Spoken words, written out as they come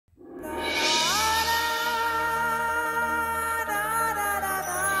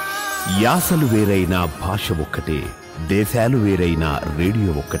యాసలు వేరైన భాష ఒక్కటే, దేశాలు వేరైన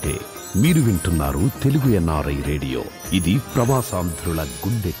రేడియో ఒక్కటే. మీరు వింటున్నారు తెలుగు NRI రేడియో. ఇది ప్రవాసాంధ్రుల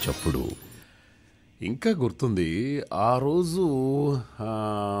గుండె చప్పుడు. ఇంకా గుర్తుంది ఆ రోజు,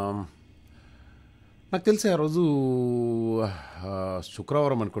 నాకు తెలిసి ఆ రోజు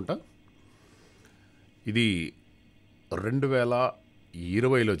శుక్రవారం అనుకుంటా. ఇది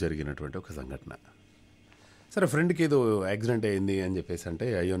 2020లో జరిగినటువంటి ఒక సంఘటన. సరే, ఫ్రెండ్కి ఏదో యాక్సిడెంట్ అయింది అని చెప్పేసి అంటే,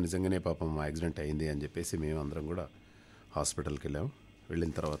 అయ్యో నిజంగానే పాపం యాక్సిడెంట్ అయింది అని చెప్పేసి మేమందరం కూడా హాస్పిటల్కి వెళ్ళాము.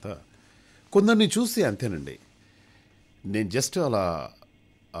 వెళ్ళిన తర్వాత కొందరిని చూసి అంతేనండి, నేను జస్ట్ అలా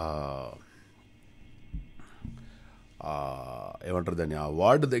ఏమంటారు దాన్ని, ఆ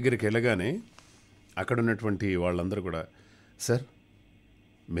వార్డు దగ్గరికి వెళ్ళగానే అక్కడ ఉన్నటువంటి వాళ్ళందరూ కూడా, సార్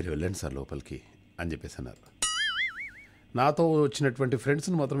మీరు వెళ్ళండి సార్ లోపలికి అని చెప్పేసి అన్నారు. నాతో వచ్చినటువంటి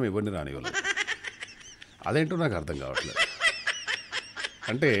ఫ్రెండ్స్ని మాత్రం ఎవరిని రానివ్వలేదు. అదేంటో నాకు అర్థం కావట్లేదు.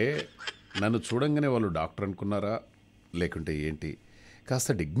 అంటే నన్ను చూడంగానే వాళ్ళు డాక్టర్ అనుకున్నారా, లేకుంటే ఏంటి,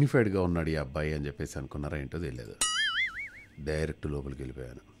 కాస్త డిగ్నిఫైడ్గా ఉన్నాడు ఈ అబ్బాయి అని చెప్పేసి అనుకున్నారా ఏంటో తెలియదు. డైరెక్ట్ లోపలికి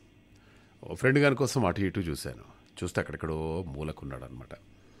వెళ్ళిపోయాను. ఫ్రెండ్ గారి కోసం అటు ఇటు చూశాను. చూస్తే అక్కడెక్కడో మూలకున్నాడు అనమాట.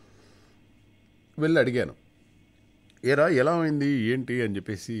 వెళ్ళి అడిగాను, ఏరా ఎలా అయింది ఏంటి అని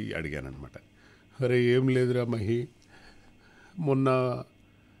చెప్పేసి అడిగాను అనమాట. అరే ఏం లేదురా మహి, మొన్న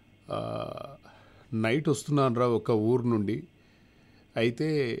నైట్ వస్తున్నాను రా ఒక ఊరు నుండి, అయితే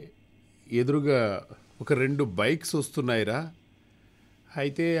ఎదురుగా ఒక 2 బైక్స్ వస్తున్నాయిరా,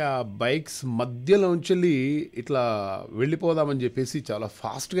 అయితే ఆ బైక్స్ మధ్యలోంచి ఇట్లా వెళ్ళిపోదామని చెప్పేసి చాలా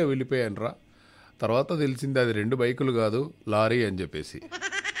ఫాస్ట్గా వెళ్ళిపోయాను రా, తర్వాత తెలిసింది అది 2 బైకులు కాదు లారీ అని చెప్పేసి.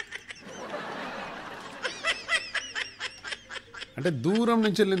 అంటే దూరం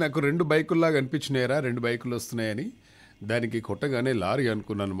నుంచి వెళ్ళి నాకు 2 బైకుల్లాగా అనిపించినాయిరా, 2 బైకులు వస్తున్నాయని. దానికి కొట్టగానే లారీ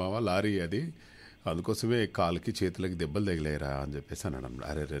అనుకున్నాను మావా, లారీ అది, అందుకోసమే కాలుకి చేతులకి దెబ్బలు తగిలేరా అని చెప్పేసి అన్నాడు.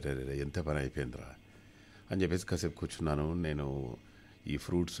 అరే రే రే రే ఎంత పని అయిపోయిందిరా అని చెప్పేసి కాసేపు కూర్చున్నాను. నేను ఈ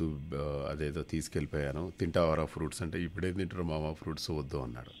ఫ్రూట్స్ అదేదో తీసుకెళ్ళిపోయాను, తింటావారా ఫ్రూట్స్ అంటే, ఇప్పుడేం తింటారు మామ ఫ్రూట్స్ వద్దు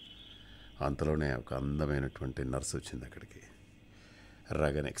అన్నాడు. అంతలోనే ఒక అందమైనటువంటి నర్స్ వచ్చింది అక్కడికి.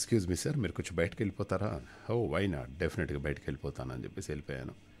 రాగానే, ఎక్స్క్యూజ్ మీ సార్, మీరు కొంచెం బయటకు వెళ్ళిపోతారా? ఓ వై నాట్, డెఫినెట్గా బయటకు వెళ్ళిపోతాను అని చెప్పేసి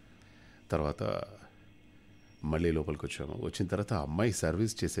వెళ్ళిపోయాను. తర్వాత మళ్ళీ లోపలికి వచ్చాము. వచ్చిన తర్వాత ఆ అమ్మాయి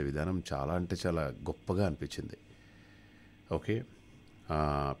సర్వీస్ చేసే విధానం చాలా అంటే చాలా గొప్పగా అనిపించింది. ఓకే,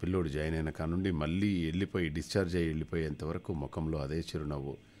 పిల్లోడు జాయిన్ అయిన కానుండి మళ్ళీ వెళ్ళిపోయి డిశ్చార్జ్ అయ్యి వెళ్ళిపోయేంతవరకు ముఖంలో అదే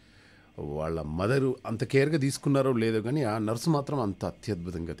చిరునవ్వు. వాళ్ళ మదరు అంత కేర్గా తీసుకున్నారో లేదో కానీ ఆ నర్సు మాత్రం అంత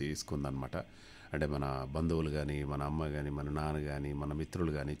అత్యద్భుతంగా తీసుకుందనమాట. అంటే మన బంధువులు కానీ, మన అమ్మ కానీ, మన నాన్న కానీ, మన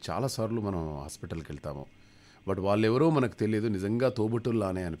మిత్రులు కానీ, చాలాసార్లు మనం హాస్పిటల్కి వెళ్తాము, బట్ వాళ్ళు ఎవరో మనకు తెలియదు, నిజంగా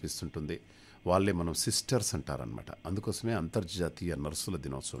తోబుట్టుల్లానే అనిపిస్తుంటుంది. వాళ్ళే మనం సిస్టర్స్ అంటారనమాట. అందుకోసమే అంతర్జాతీయ నర్సుల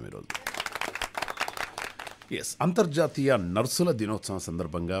దినోత్సవం ఈరోజు. ఎస్, అంతర్జాతీయ నర్సుల దినోత్సవం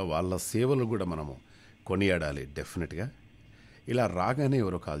సందర్భంగా వాళ్ళ సేవలు కూడా మనము కొనియాడాలి డెఫినెట్గా. ఇలా రాగానే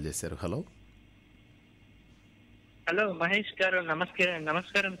ఎవరో కాల్ చేశారు. హలో హలో మహేష్ గారు,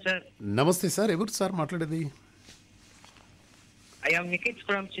 నమస్కారం సార్. నమస్తే సార్, ఎవరు సార్ మాట్లాడేది? I am Nikhit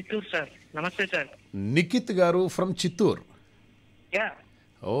from Chittoor sir. నమస్తే సార్. నిఖిత్ గారు from Chittoor. Yeah.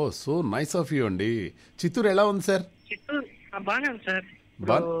 Oh so nice of you అండి. చిత్తూరు ఎలా ఉంది సార్? చిత్తూరు బాగానే ఉంది సార్.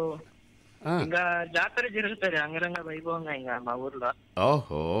 ఇంకా జాతర జరుగుతుంది అంగరంగ వైభవంగా ఇంకా మా ఊర్లో.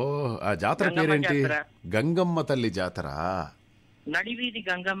 ఓహో, ఆ జాతర పేరేంటి? గంగమ్మ తల్లి జాతర. నడివీధి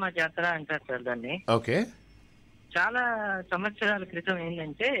గంగమ్మ జాతర అంటారు సార్ దాన్ని. ఓకే. చాలా సంవత్సరాల క్రితం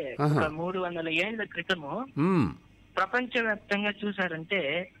ఏంటంటే, ఒక 300 ఏళ్ల క్రితము ప్రపంచ వ్యాప్తంగా చూసారంటే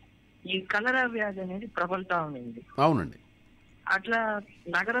ఈ కలరా వ్యాధి అనేది ప్రబలుతా ఉంది. అవునండి. అట్లా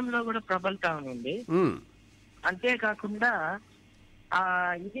నగరంలో కూడా ప్రబలుతా ఉంది. అంతేకాకుండా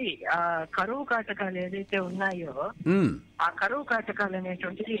ఇది కరువు కాటకాలు ఏదైతే ఉన్నాయో ఆ కరువు కాటకాలు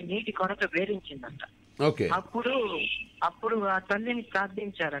అనేటువంటిది నీటి కొరత వేరించిందంట. అప్పుడు ఆ తల్లిని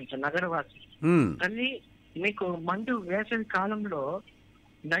ప్రార్థించారంట నగరవాసి. తల్లి, మీకు మండు వేసవి కాలంలో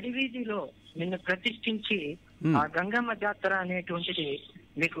నడివీధిలో నిన్ను ప్రతిష్ఠించి ఆ గంగమ్మ జాతర అనేటువంటిది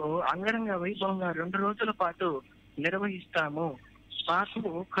మీకు అంగరంగ వైభవంగా 2 రోజుల పాటు నిర్వహిస్తాము. మాకు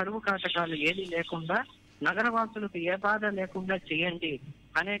కరువు కాటకాలు ఏది లేకుండా, నగరవాసులకు ఏ బాధ లేకుండా చేయండి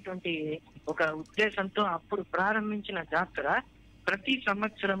అనేటువంటి ఒక ఉద్దేశంతో అప్పుడు ప్రారంభించిన జాతర ప్రతి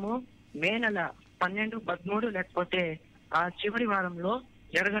సంవత్సరము మే నెల 12, 13 లేకపోతే ఆ చివరి వారంలో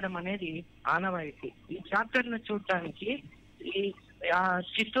జరగడం అనేది ఆనవాయితీ. ఈ జాతరను చూడటానికి ఈ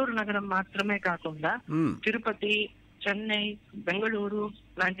చిత్తూరు నగరం మాత్రమే కాకుండా తిరుపతి, చెన్నై, బెంగళూరు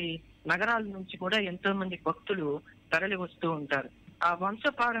లాంటి నగరాల నుంచి కూడా ఎంతో మంది భక్తులు తరలి వస్తూ ఉంటారు. ఆ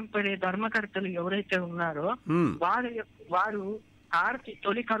వంశపారంపర్య ధర్మకర్తలు ఎవరైతే ఉన్నారో వారు హారతి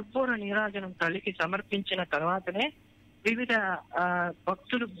తొలి కర్పూర నీరాజనం తల్లికి సమర్పించిన తర్వాతనే వివిధ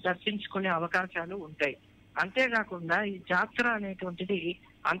భక్తులు దర్శించుకునే అవకాశాలు ఉంటాయి. అంతేకాకుండా ఈ జాతర అనేటువంటిది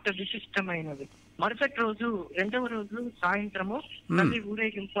అంత విశిష్టమైనది. మరుసటి రోజు, రెండవ రోజు సాయంత్రము తల్లి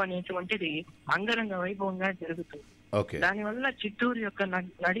ఊరేగింపు అనేటువంటిది అంగరంగ వైభవంగా జరుగుతుంది. దానివల్ల చిత్తూరు యొక్క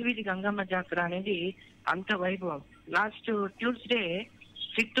నడివీధి గంగమ్మ జాతర అనేది అంత వైభవం. లాస్ట్ ట్యూస్డే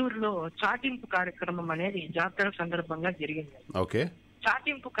చిత్తూరులో చాటింపు కార్యక్రమం అనేది జాతర సందర్భంగా జరిగింది.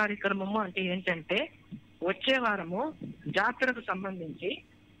 చాటింపు కార్యక్రమము అంటే ఏంటంటే, వచ్చే వారము జాతరకు సంబంధించి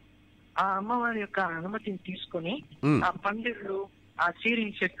ఆ అమ్మవారి యొక్క అనుమతిని తీసుకొని ఆ పందిళ్ళు, ఆ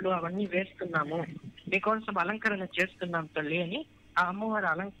సీరింగ్ చెట్లు అవన్నీ వేస్తున్నాము, మీకోసం అలంకరణ చేస్తున్నాం తల్లి అని ఆ అమ్మవారి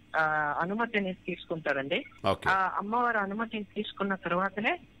అనుమతి అనేది తీసుకుంటారండి. ఆ అమ్మవారి అనుమతిని తీసుకున్న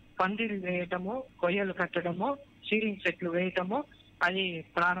తర్వాతనే పందిళ్ళు వేయటము, కొయ్యలు కట్టడము, సీరింగ్ చెట్లు వేయటము అది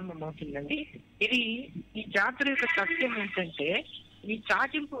ప్రారంభమవుతుందండి. ఇది ఈ జాతర యొక్క సత్యం ఏంటంటే, ఈ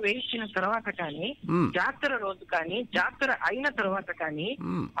చాటింపు వేయించిన తర్వాత కానీ, జాతర రోజు కానీ, జాతర అయిన తర్వాత కానీ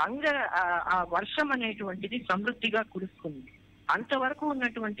ఆ వర్షం అనేటువంటిది సమృద్ధిగా కురుస్తుంది. అంతవరకు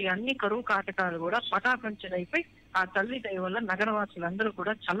ఉన్నటువంటి అన్ని కరువు కాటకాలు కూడా పటాపంచలైపోయి ఆ తల్లి దయ వల్ల నగరవాసులందరూ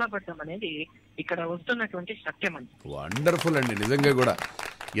కూడా చల్లబడ్డం అనేది ఇక్కడ వస్తున్నటువంటి సత్యం అండి. వండర్ఫుల్ అండి, నిజంగా కూడా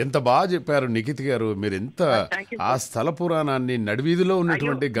ఎంత బాగా చెప్పారు నిఖిత్ గారు. మీరు ఎంత ఆ స్థల పురాణాన్ని, నడివీధిలో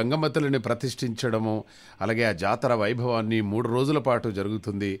ఉన్నటువంటి గంగమ్మ తల్లిని ప్రతిష్ఠించడము, అలాగే ఆ జాతర వైభవాన్ని 3 రోజుల పాటు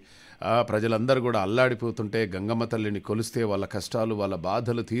జరుగుతుంది. ప్రజలందరూ కూడా అల్లాడిపోతుంటే గంగమ్మ తల్లిని కొలిస్తే వాళ్ళ కష్టాలు, వాళ్ళ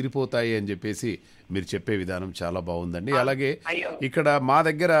బాధలు తీరిపోతాయి అని చెప్పేసి మీరు చెప్పే విధానం చాలా బాగుందండి. అలాగే ఇక్కడ మా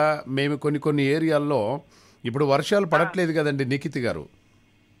దగ్గర మేము కొన్ని ఏరియాల్లో ఇప్పుడు వర్షాలు పడట్లేదు కదండి నిఖిత్ గారు.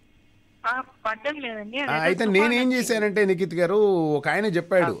 అయితే నేనేం చేశానంటే నిఖిత్ గారు, ఒక ఆయన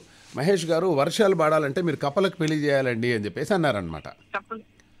చెప్పాడు, మహేష్ గారు వర్షాలు పడాలంటే మీరు కప్పలకు పెళ్లి చేయాలండి అని చెప్పేసి అన్నారనమాట.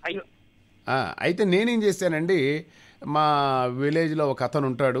 అయితే నేనేం చేశానండి, మా విలేజ్లో ఒక అతను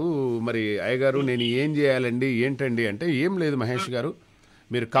ఉంటాడు, మరి అయ్యగారు నేను ఏం చేయాలండి ఏంటండి అంటే, ఏం లేదు మహేష్ గారు,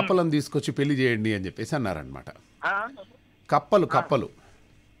 మీరు కప్పలను తీసుకొచ్చి పెళ్లి చేయండి అని చెప్పేసి అన్నారనమాట. కప్పలు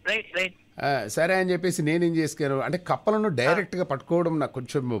సరే అని చెప్పేసి నేనేం చేసుకాను అంటే, కప్పలను డైరెక్ట్గా పట్టుకోవడం నాకు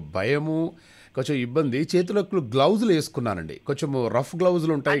కొంచెం భయము, కొంచెం ఇబ్బంది. చేతులకు గ్లౌజులు వేసుకున్నానండి, కొంచెం రఫ్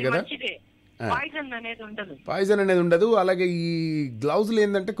గ్లౌజులు ఉంటాయి కదా, పాయిజన్ అనేది ఉండదు. అలాగే ఈ గ్లౌజులు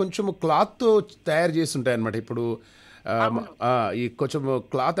ఏంటంటే కొంచెం క్లాత్తో తయారు చేసి ఉంటాయి అనమాట. ఇప్పుడు ఈ కొంచెం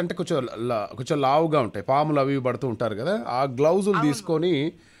క్లాత్ అంటే కొంచెం లావుగా ఉంటాయి, పాములు అవి పడుతూ ఉంటారు కదా. ఆ గ్లౌజులు తీసుకొని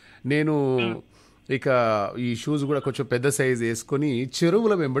నేను ఇక ఈ షూస్ కూడా కొంచెం పెద్ద సైజు వేసుకొని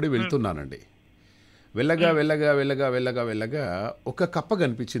చెరువుల వెంబడి వెళ్తున్నానండి. వెళ్ళగా ఒక కప్ప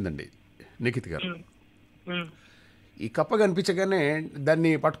కనిపించిందండి నిఖిత్ గారు. ఈ కప్ప కనిపించగానే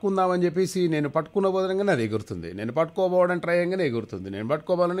దాన్ని పట్టుకుందామని చెప్పేసి నేను పట్టుకున్న బోధనంగానే అది ఎగురుతుంది, నేను పట్టుకోబోవడానికి ట్రై అయ్యంగానే ఎగురుతుంది, నేను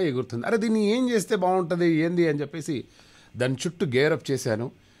పట్టుకోవాలనే ఎగురుతుంది. అరే దీన్ని ఏం చేస్తే బాగుంటుంది ఏంది అని చెప్పేసి దాని చుట్టూ గేరప్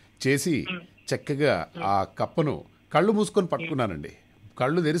చేసి చక్కగా ఆ కప్పను కళ్ళు మూసుకొని పట్టుకున్నానండి.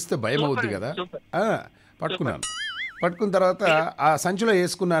 కళ్ళు తెరిస్తే భయం అవుద్ది కదా, పట్టుకున్న తర్వాత ఆ సంచిలో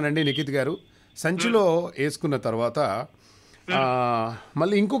వేసుకున్నానండి నిఖిత్ గారు. సంచిలో వేసుకున్న తర్వాత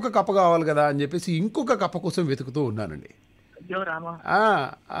మళ్ళీ ఇంకొక కప్ప కావాలి కదా అని చెప్పేసి ఇంకొక కప్ప కోసం వెతుకుతూ ఉన్నానండి.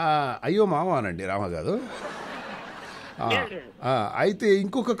 అయ్యో మామ అనండి, రామ కాదు. అయితే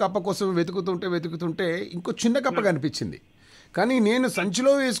ఇంకొక కప్ప కోసం వెతుకుతుంటే ఇంకో చిన్న కప్ప కనిపించింది. కానీ నేను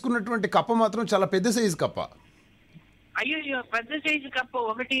సంచిలో వేసుకున్నటువంటి కప్ప మాత్రం చాలా పెద్ద సైజు కప్ప. అయ్యో పెద్ద సైజు కప్ప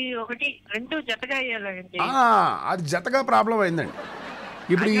ఒకటి రెండు జతగా వేయాలండి. అది జతగా ప్రాబ్లం అయిందండి.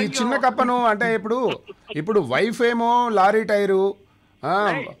 ఇప్పుడు ఈ చిన్న కప్పను అంటే ఇప్పుడు వైఫ్ ఏమో లారీ టైరు,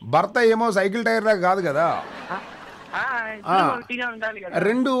 భర్త ఏమో సైకిల్ టైర్ లాగా కాదు కదా,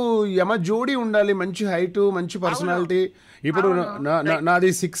 రెండు యమ జోడీ ఉండాలి, మంచి హైట్, మంచి పర్సనాలిటీ. ఇప్పుడు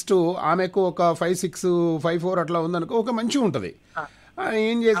నాది 6'2", ఆమెకు ఒక 5'6", 5'4" అట్లా ఉందనుకో, ఒక మంచిగా ఉంటుంది.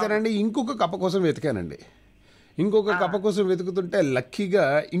 ఏం చేశానండి, ఇంకొక కప్ప కోసం వెతికానండి. ఇంకొక కప్ప కోసం వెతుకుతుంటే లక్కీగా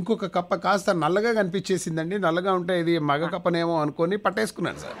ఇంకొక కప్ప కాస్త నల్లగా కనిపించేసిందండి. నల్లగా ఉంటే ఇది మగ కప్పనేమో అనుకొని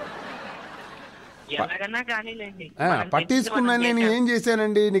పట్టేసుకున్నాను సార్. పట్టేసుకున్నాను. నేను ఏం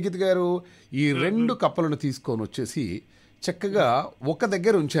చేశానండి నిఖిత్ గారు, ఈ 2 కప్పలను తీసుకొని వచ్చేసి చక్కగా ఒక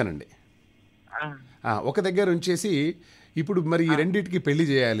దగ్గర ఉంచానండి. ఒక దగ్గర ఉంచేసి ఇప్పుడు మరి ఈ రెండింటికి పెళ్లి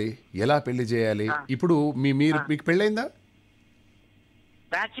చేయాలి, ఎలా పెళ్లి చేయాలి? ఇప్పుడు మీకు పెళ్ళైందా?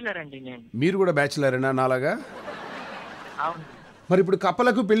 బ్యాచిలర్ అండి నేను. మీరు కూడా బ్యాచిలరేనా నాలాగా? మరి ఇప్పుడు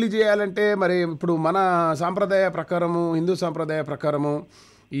కప్పలకు పెళ్లి చేయాలంటే మరి ఇప్పుడు మన సాంప్రదాయ ప్రకారము, హిందూ సాంప్రదాయ ప్రకారము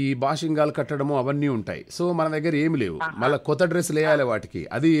ఈ బాషింగాలు కట్టడము అవన్నీ ఉంటాయి. సో మన దగ్గర ఏమి లేవు. మళ్ళీ కొత్త డ్రెస్సులు వేయాలి వాటికి,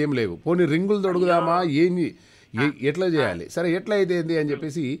 అది ఏం లేవు. పోనీ రింగులు తొడుగుదామా, ఎట్లా చేయాలి? సరే ఎట్లా అయితే ఏంది అని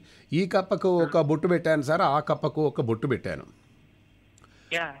చెప్పేసి ఈ కప్పకు ఒక బొట్టు పెట్టాను సార్, ఆ కప్పకు ఒక బొట్టు పెట్టాను.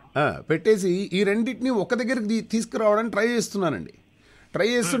 పెట్టేసి ఈ రెండింటిని ఒక దగ్గరికి తీసుకురావడానికి ట్రై చేస్తున్నానండి. ట్రై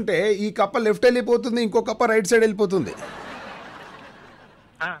చేస్తుంటే ఈ కప్ప లెఫ్ట్ వెళ్ళిపోతుంది, ఇంకో కప్ప రైట్ సైడ్ వెళ్ళిపోతుంది.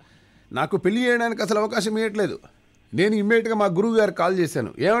 నాకు పెళ్లి చేయడానికి అసలు అవకాశం ఇవ్వట్లేదు. నేను ఇమ్మీడియట్గా మా గురువు గారికి కాల్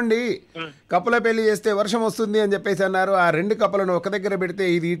చేశాను. ఏమండి, కప్పల పెళ్లి చేస్తే వర్షం వస్తుంది అని చెప్పేసి అన్నారు. ఆ 2 కప్పలను ఒక దగ్గర పెడితే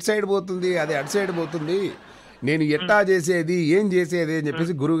ఇది ఇటు సైడ్ పోతుంది, అది అటు సైడ్ పోతుంది, నేను ఎట్టా చేసేది, ఏం చేసేది అని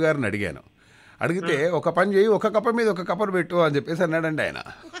చెప్పేసి గురువు గారిని అడిగాను. అడిగితే ఒక పని చేయి, ఒక కప్ప మీద ఒక కప్పను పెట్టు అని చెప్పేసి అన్నాడండి ఆయన.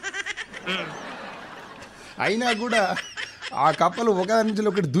 అయినా కూడా ఆ కప్పలు ఒకదాని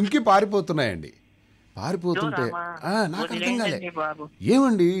నుంచి ఒకటి దుంకి పారిపోతున్నాయండి. పారిపోతుంటే నాకు అర్థం కాలే,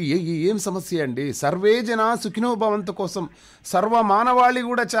 ఏమండి ఏం సమస్య అండి? సర్వే జన సుఖినో భవంతు కోసం, సర్వ మానవాళి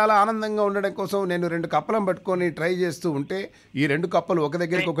కూడా చాలా ఆనందంగా ఉండడం కోసం నేను 2 కప్పలను పట్టుకొని ట్రై చేస్తూ ఉంటే ఈ 2 కప్పలు ఒక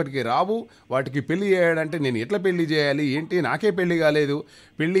దగ్గరికి ఒకటికి రావు. వాటికి పెళ్లి చేయాలంటే నేను ఎట్లా పెళ్లి చేయాలి ఏంటి, నాకే పెళ్లి కాలేదు,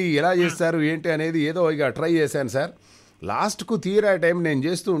 పెళ్లి ఎలా చేస్తారు ఏంటి అనేది ఏదో ఇక ట్రై చేశాను సార్. లాస్ట్కు తీరా టైం నేను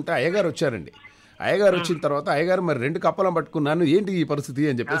చేస్తూ ఉంటే అయ్యగారు వచ్చారండి. అయ్యగారు వచ్చిన తర్వాత, అయ్యగారు మరి 2 కప్పలను పట్టుకున్నాను, ఏంటి ఈ పరిస్థితి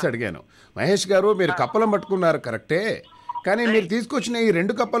అని చెప్పేసి అడిగాను. మహేష్ గారు, మీరు కప్పలను పట్టుకున్నారు కరెక్టే, కానీ మీరు తీసుకొచ్చిన ఈ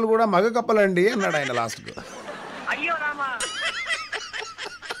 2 కప్పలు కూడా మగ కప్పలండి అన్నాడు ఆయన లాస్ట్కు. అయ్యో రామా,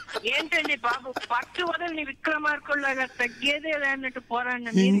 ఏంటండి బాబు, పట్టు వదలని విక్రమార్కుల్లాగా తగ్గేదే అన్నట్టు పోరాడిన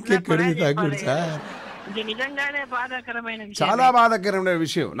సార్. ఇది నిజంగానే బాధాకరమైన విషయం, చాలా బాధాకరమైన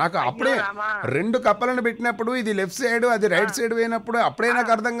విషయం. నాకు అప్పుడే 2 కప్పలను పెట్టినప్పుడు ఇది లెఫ్ట్ సైడ్, అది రైట్ సైడ్ పోయినప్పుడు అప్పుడే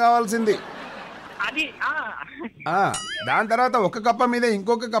నాకు అర్థం కావాల్సింది. దాని తర్వాత ఒక కప్ప మీద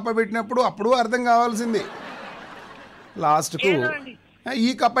ఇంకొక కప్ప పెట్టినప్పుడు అప్పుడు అర్థం కావాల్సింది. లాస్ట్కు ఈ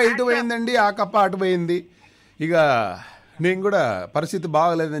కప్ప ఇటు పోయిందండి, ఆ కప్ప అటు పోయింది. ఇక నేను కూడా పరిస్థితి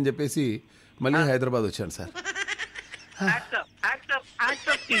బాగలేదని చెప్పేసి మళ్ళీ హైదరాబాద్ వచ్చాను సార్.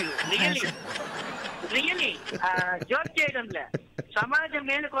 సమాజ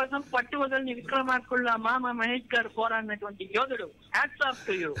మేలు కోసం పట్టు వదలని విక్రమార్కుళ్ళ మామ మహేష్ గారు పోరాడినటువంటి యోధుడు. Hats off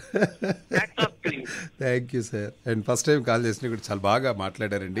to you. Thank you sir. And first time call చేసిన కూడా చాలా బాగా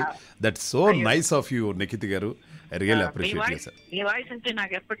మాట్లాడారండి. That's so nice of you Nikhit గారు. I really appreciate sir. Me voice అంటే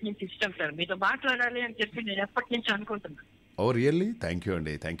నాకు ఎప్పటి నుంచి ఇష్టం సార్. మీతో మాట్లాడాలి అని చెప్పి నేను ఎప్పటి నుంచి అనుకుంటున్నాను. ఓ రియల్లీ? థ్యాంక్ యూ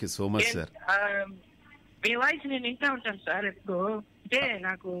అండి, thank you so much sir. Me voice నేను వింటా ఉంటాను సార్ ఎప్పుడు. అంటే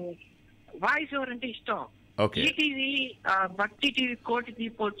నాకు వాయిస్ ఓవర్ అంటే ఇష్టం. ఈటీవీ భక్తి టీవీ కోటి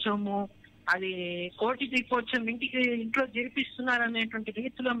దీపోత్సవము, అది కోటి దీపోత్సవం ఇంట్లో జరిపిస్తున్నారు అనేటువంటి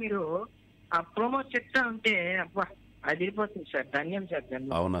రీతిలో మీరు ఆ ప్రోమో చెప్తా ఉంటే అబ్బా అది వెళ్ళిపోతుంది సార్. ధన్యం సార్.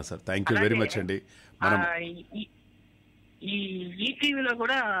 అవునా sir, thank you very much అండి. ఈ ఈటీవీలో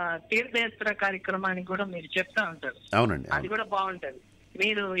కూడా తీర్థయాత్ర కార్యక్రమానికి కూడా మీరు చెప్తా ఉంటారు. అవునండి, అది కూడా బాగుంటది.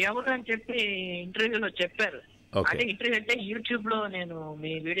 మీరు ఎవరు అని చెప్పి ఇంటర్వ్యూలో చెప్పారు. అంటే ఇంటర్వ్యూ అంటే యూట్యూబ్ లో నేను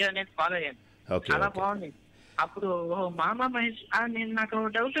మీ వీడియో అనేది ఫాలో అయ్యాను. చాలా బాగుంది. అప్పుడు మామా మహేష్, నేను నాకు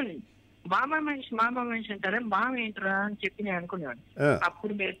డౌట్ ఉంది, మామా మహేష్ అంటారే, మామ ఏంటరా అని చెప్పి నేను అనుకున్నాను.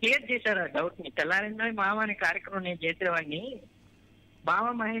 అప్పుడు మీరు క్లియర్ చేశారు ఆ డౌట్ ని. తెల్లారిందో మామ అనే కార్యక్రమం నేను చేసేవాడిని,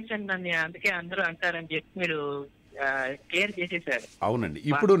 మామా మహేష్ అని నన్ను అందుకే అందరూ అంటారని చెప్పి మీరు క్లియర్ చేసేసారు. అవునండి,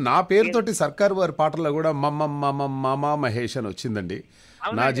 ఇప్పుడు నా పేరుతోటి సర్కారు వారి పాటల్లో కూడా మామా మహేష్ అని వచ్చిందండి.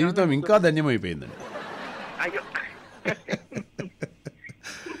 నా జీవితం ఇంకా ధన్యమైపోయిందండి. అయ్యో,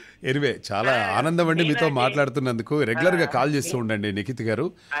 ఎనివే చాలా ఆనందం అండి మీతో మాట్లాడుతున్నందుకు. రెగ్యులర్ గా కాల్ చేస్తూ ఉండండి నిఖిత్ గారు,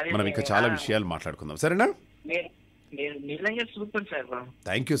 మనం ఇంకా చాలా విషయాలు మాట్లాడుకుందాం. సరేనా? Super sir.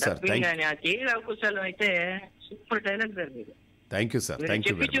 Thank you sir. అవకాశాలు అయితే సూపర్ డైలాగ్ సార్. మీరు thank you sir. Thank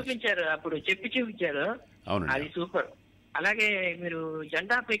you. చూపించారు అప్పుడు, చూపించారు. అవును, అది సూపర్. అలాగే మీరు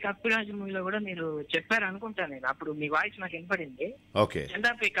జెండాపై కప్పిరాజు మూవీలో కూడా మీరు చెప్పారు అనుకుంటాను నేను. అప్పుడు మీ వాయిస్ నాకు వినపడింది. ఓకే,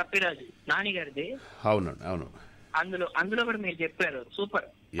 జెండాపై కప్పిరాజు నాని గారిది. అవునండి, అవును. అందులో కూడా మీరు చెప్పారు సూపర్.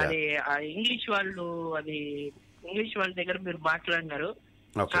 అది ఇంగ్లీష్ వాళ్ళ దగ్గర మీరు మాట్లాడినారు,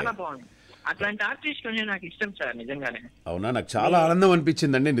 చాలా బాగుంది. అట్లాంటి ఆర్టిస్ట్ నాకు ఇష్టం సార్ నిజంగానే. అవునా, నాకు చాలా ఆనందం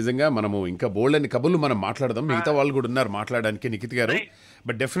అనిపించిందండి నిజంగా. మనము ఇంకా బోల్డ్ అని కబుర్లు మనం మాట్లాడదాం, మిగతా వాళ్ళు కూడా ఉన్నారు మాట్లాడడానికి నిఖిత్ గారు.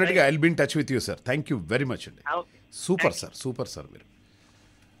 బట్ డెఫినెట్ గా I will be in touch with you sir. Thank you very much అండి. సూపర్ సార్, సూపర్ సార్ మీరు.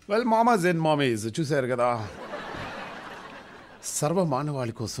 వెల్ మామాస్ అండ్ మామీస్, చూసారు కదా, సర్వ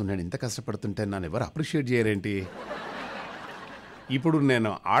మానవాళి కోసం నేను ఇంత కష్టపడుతుంటే నన్ను ఎవరు అప్రిషియేట్ చేయరేంటి? ఇప్పుడు నేను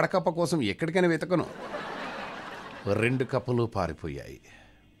ఆడకప్ప కోసం ఎక్కడికైనా వెతకను. 2 కప్పలు పారిపోయాయి,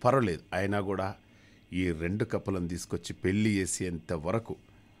 పర్వాలేదు. అయినా కూడా ఈ 2 కప్పలను తీసుకొచ్చి పెళ్లి చేసేంత వరకు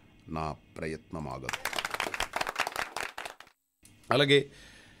నా ప్రయత్నం ఆగదు. అలాగే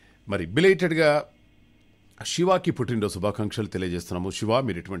మరి బిలేటెడ్గా శివాకి పుట్టినరోజు శుభాకాంక్షలు తెలియజేస్తున్నాము. శివ,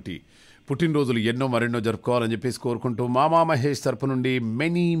 మీరు ఇటువంటి పుట్టినరోజులు మరెన్నో జరుపుకోవాలని చెప్పేసి కోరుకుంటూ మామా మహేష్ తరపు నుండి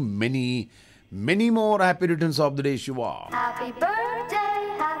many many many more happy returns of the day Shiva.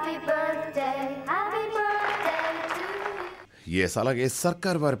 Yes, అలాగే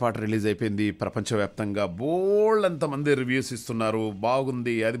సర్కార్ వారి పాట రిలీజ్ అయిపోయింది. ప్రపంచవ్యాప్తంగా బోల్డ్ అంతమంది రివ్యూస్ ఇస్తున్నారు.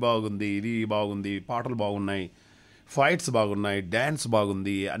 బాగుంది, అది బాగుంది, ఇది బాగుంది, పాటలు బాగున్నాయి, ఫైట్స్ బాగున్నాయి, డ్యాన్స్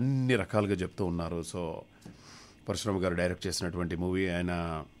బాగుంది, అన్ని రకాలుగా చెప్తూ ఉన్నారు. సో పరశురామ్ గారు డైరెక్ట్ చేసినటువంటి మూవీ, ఆయన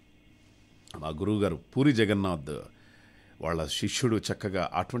మా గురువు గారు పూరి జగన్నాథ్ వాళ్ళ శిష్యుడు చక్కగా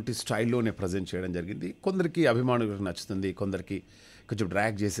అటువంటి స్టైల్లోనే ప్రజెంట్ చేయడం జరిగింది. కొందరికి అభిమానులకు నచ్చుతుంది, కొందరికి కొంచెం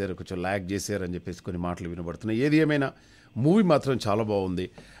డ్రాగ్ చేశారు, కొంచెం ల్యాగ్ చేశారు అని చెప్పేసి కొన్ని మాటలు వినబడుతున్నాయి. ఏది ఏమైనా మూవీ మాత్రం చాలా బాగుంది.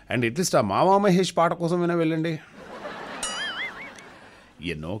 అండ్ అట్లీస్ట్ ఆ మామా మహేష్ పాట కోసమైనా వెళ్ళండి.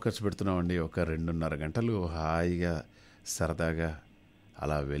 ఎన్నో ఖర్చు పెడుతున్నామండి. ఒక 2.5 గంటలు హాయిగా సరదాగా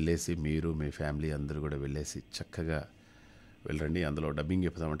అలా వెళ్ళేసి మీరు మీ ఫ్యామిలీ అందరూ కూడా వెళ్ళేసి చక్కగా వెళ్ళండి. అందులో డబ్బింగ్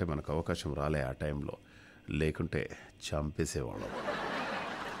చెప్తామంటే మనకు అవకాశం రాలే ఆ టైంలో, లేకుంటే చంపేసేవాళ్ళం.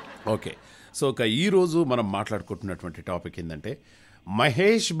 ఓకే, సో ఒక ఈరోజు మనం మాట్లాడుకుంటున్నటువంటి టాపిక్ ఏంటంటే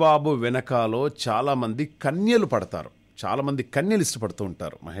మహేష్ బాబు వెనకాలో చాలామంది కన్యలు పడతారు, చాలామంది కన్యలు ఇష్టపడుతూ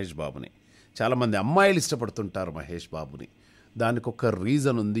ఉంటారు మహేష్ బాబుని, చాలామంది అమ్మాయిలు ఇష్టపడుతుంటారు మహేష్ బాబుని. దానికి ఒక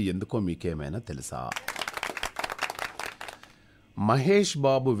రీజన్ ఉంది, ఎందుకో మీకేమైనా తెలుసా? మహేష్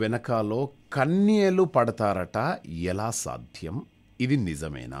బాబు వెనకాలో కన్యలు పడతారట, ఎలా సాధ్యం? ఇది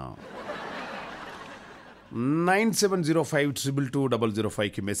నిజమేనా?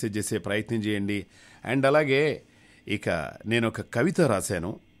 9705222005కి మెసేజ్ చేసే ప్రయత్నం చేయండి. అండ్ అలాగే ఇక నేను ఒక కవిత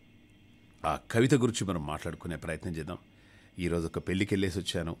రాశాను, ఆ కవిత గురించి మనం మాట్లాడుకునే ప్రయత్నం చేద్దాం. ఈరోజు ఒక పెళ్ళికి వెళ్ళేసి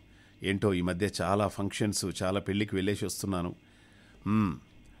వచ్చాను. ఏంటో ఈ మధ్య చాలా ఫంక్షన్స్, చాలా పెళ్ళికి వెళ్ళేసి వస్తున్నాను.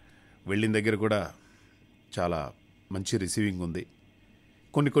 వెళ్ళిన దగ్గర కూడా చాలా మంచి రిసీవింగ్ ఉంది.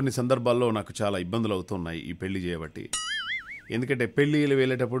 కొన్ని సందర్భాల్లో నాకు చాలా ఇబ్బందులు అవుతున్నాయి ఈ పెళ్లి చేయబట్టి. ఎందుకంటే పెళ్ళిళ్ళు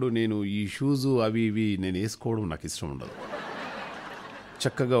వెళ్ళేటప్పుడు నేను ఈ షూజు అవి ఇవి నేను వేసుకోవడం నాకు ఇష్టం ఉండదు.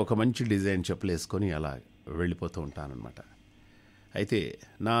 చక్కగా ఒక మంచి డిజైన్ చెప్పులు వేసుకొని అలా వెళ్ళిపోతూ ఉంటానన్నమాట. అయితే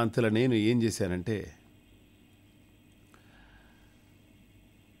నా అంతలో నేను ఏం చేశానంటే,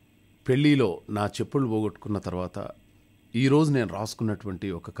 పెళ్ళిలో నా చెప్పులు పోగొట్టుకున్న తర్వాత ఈరోజు నేను రాసుకున్నటువంటి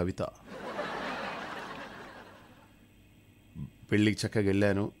ఒక కవిత, పెళ్ళికి చక్కగా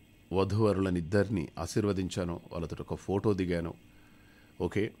వెళ్ళాను, వధూవరులను ఇద్దరిని ఆశీర్వదించాను, వాళ్ళతో ఒక ఫోటో దిగాను.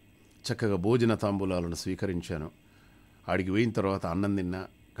 ఓకే, చక్కగా భోజన తాంబూలాలను స్వీకరించాను. ఆడికి పోయిన తర్వాత అన్నం తిన్నా,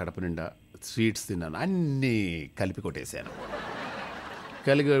 కడప నిండా స్వీట్స్ తిన్నాను, అన్నీ కలిపి కొట్టేశాను.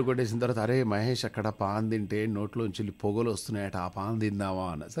 కలిపి కొట్టేసిన తర్వాత అరే మహేష్ అక్కడ పాన్ తింటే నోట్లోంచి పొగలు వస్తున్నాయట, ఆ పాన్ తిందామా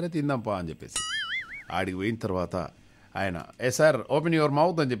అన్న. సరే తిందాం పా అని చెప్పేసి ఆడికి పోయిన తర్వాత ఆయన సార్ ఓపెన్ యువర్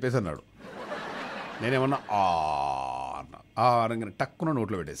మౌత్ అని చెప్పేసి అన్నాడు. నేనేమన్నా అన్న అనగానే టక్కున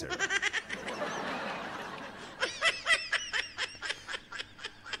నోట్లో పెట్టేశాడు.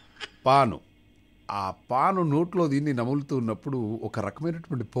 పాను, ఆ పాను నోట్లో దీన్ని నములుతూ ఉన్నప్పుడు ఒక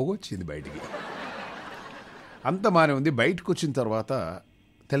రకమైనటువంటి పొగ వచ్చింది బయటికి. అంత బాగానే ఉంది. బయటకు వచ్చిన తర్వాత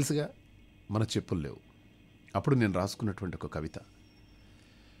తెలుసుగా మన చెప్పులు లేవు. అప్పుడు నేను రాసుకున్నటువంటి ఒక కవిత,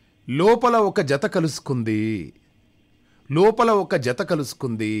 లోపల ఒక జత కలుసుకుంది, లోపల ఒక జత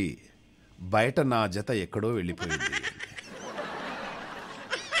కలుసుకుంది, బయట నా జత ఎక్కడో వెళ్ళిపోయింది.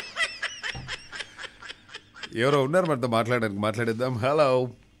 ఎవరో ఉన్నారు మనతో మాట్లాడేద్దాం. హలో,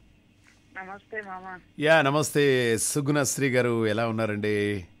 నమస్తే మామా. యా నమస్తే సుగుణశ్రీ గారు, ఎలా ఉన్నారండి?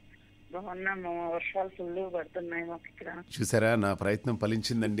 బాగున్నాము, వర్షాలు ఫుల్ పడుతున్నాయి మాకు ఇక్కడ. చూసారా, నా ప్రయత్నం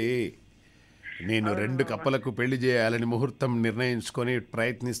ఫలించిందండి. నేను 2 కప్పలకు పెళ్లి చేయాలని ముహూర్తం నిర్ణయించుకొని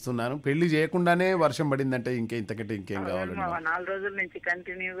ప్రయత్నిస్తున్నాను. పెళ్లి చేయకుండానే వర్షం పడిందంటే ఇంతకంటే ఇంకేం కావాలండి? 4 రోజుల నుంచి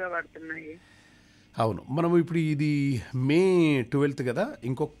కంటిన్యూగా పడుతున్నాయి. అవును, మనం ఇప్పుడు ఇది మే 12 కదా,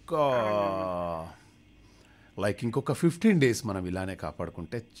 ఇంకొక 15 days మనం ఇలానే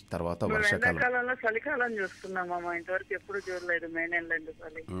కాపాడుకుంటే తర్వాత వర్షాకాలం. ఎండాకాలంలో చలికాలం చూస్తున్నాం మామ, ఇంతవరకు ఎప్పుడు చూడలేదు మే నెలలో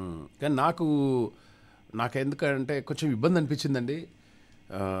చలి. కానీ నాకు ఎందుకంటే కొంచెం ఇబ్బంది అనిపించిందండి.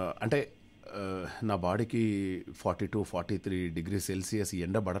 అంటే నా బాడీకి 42-43 degrees Celsius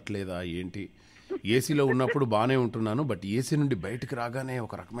ఎండ పడట్లేదా ఏంటి? ఏసీలో ఉన్నప్పుడు బాగానే ఉంటున్నాను, బట్ ఏసీ నుండి బయటికి రాగానే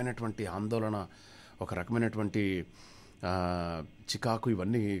ఒక రకమైనటువంటి ఆందోళన, ఒక రకమైనటువంటి చికాకు,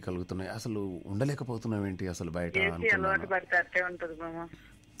 ఇవన్నీ కలుగుతున్నాయి. అసలు ఉండలేకపోతున్నాం ఏంటి అసలు బయట అనుకున్నాను.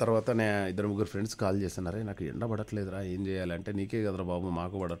 తర్వాత నేను 2-3 ఫ్రెండ్స్ కాల్ చేస్తున్నారే, నాకు ఎండ పడట్లేదురా, ఏం చేయాలంటే నీకే కదరా బాబు,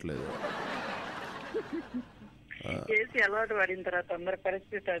 మాకు పడట్లేదు. అలవాటు పడిన తర్వాత అందరి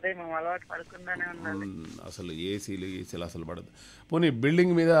పరిస్థితి అదే, మేము అలవాటు పడకుండానే ఉండాలి. అసలు ఏసీలు అసలు పడదు. పోనీ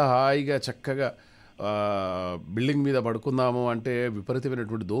బిల్డింగ్ మీద హాయిగా చక్కగా బిల్డింగ్ మీద పడుకుందాము అంటే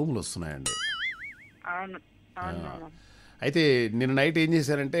విపరీతమైనటువంటి దోమలు వస్తున్నాయండి. అవును. అయితే నిన్న నైట్ ఏం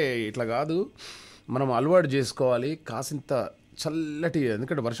చేశారంటే, ఇట్లా కాదు మనం అలవాటు చేసుకోవాలి కాసింత చల్లటి,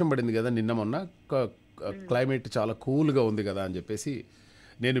 ఎందుకంటే వర్షం పడింది కదా నిన్న మొన్న, క్లైమేట్ చాలా కూల్గా ఉంది కదా అని చెప్పేసి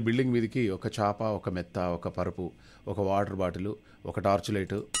నేను బిల్డింగ్ మీదకి ఒక చాప, ఒక మెత్త, ఒక పరుపు, ఒక వాటర్ బాటిల్, ఒక టార్చ్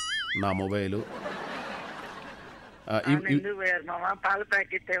లైటు, నా మొబైలు. పాల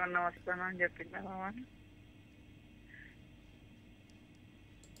ప్యాకెట్ ఏమన్నా వస్తాను అని చెప్పిందా మామ?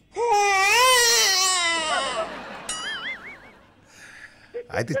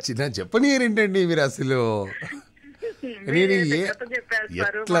 అయితే చిన్న చెప్పనీరేంటండి మీరు అసలు. నేను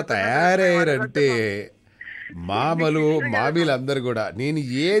ఎట్లా తయారయ్యారంటే మామలు మామీలు అందరు కూడా నేను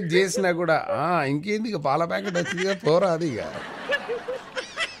ఏది చేసినా కూడా ఇంకేంది ఇక పాల ప్యాకెట్ వచ్చిందిగా పోరాది ఇక.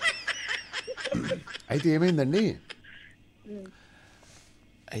 అయితే ఏమైందండి,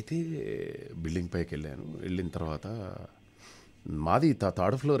 అయితే బిల్డింగ్ పైకి వెళ్ళిన తర్వాత మాది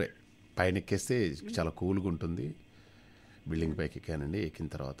థర్డ్ ఫ్లోరే, పైన ఎక్కేస్తే చాలా కూల్గా ఉంటుంది. బిల్డింగ్ పైకి ఎక్కానండి. ఎక్కిన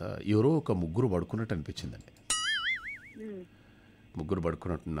తర్వాత ఎవరో ఒక ముగ్గురు పడుకున్నట్టు అనిపించిందండి. ముగ్గురు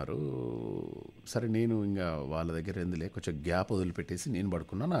పడుకున్నట్టున్నారు. సరే నేను ఇంకా వాళ్ళ దగ్గర ఎందులే కొంచెం గ్యాప్ వదిలిపెట్టేసి నేను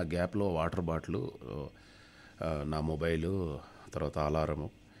పడుకున్నాను. ఆ గ్యాప్లో వాటర్ బాటిల్, నా మొబైలు, తర్వాత అలారము,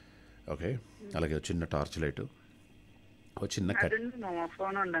 ఓకే, అలాగే చిన్న టార్చ్ లైటు, ఒక చిన్న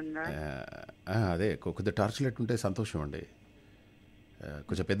అదే కొద్దిగా టార్చ్ లైట్ ఉంటే సంతోషం అండి.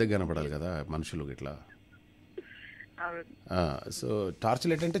 కొంచెం పెద్దగా కనపడాలి కదా మనుషులు ఇట్లా. సో టార్చ్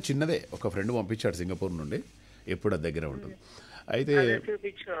లైట్ అంటే చిన్నదే, ఒక ఫ్రెండ్ పంపించాడు సింగపూర్ నుండి, ఎప్పుడు అది దగ్గర ఉంటుంది. అయితే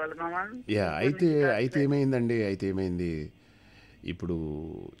అయితే ఏమైంది, ఇప్పుడు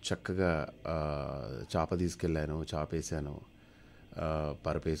చక్కగా చాప తీసుకెళ్ళాను, చాపేసాను,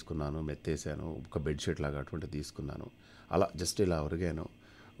 పరపేసుకున్నాను, మెత్తేసాను, ఒక బెడ్షీట్ లాగా అటువంటిది తీసుకున్నాను. అలా జస్ట్ ఇలా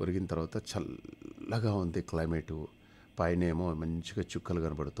ఒరిగిన తర్వాత చల్లగా ఉంది క్లైమేటు. పైనేమో మంచిగా చుక్కలు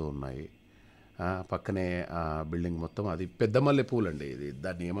కనబడుతూ ఉన్నాయి. పక్కనే ఆ బిల్డింగ్ మొత్తం అది పెద్ద మల్లె పూలు అండి. ఇది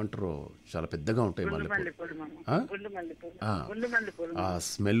దాన్ని ఏమంటారో చాలా పెద్దగా ఉంటాయి మల్లెపూలు. ఆ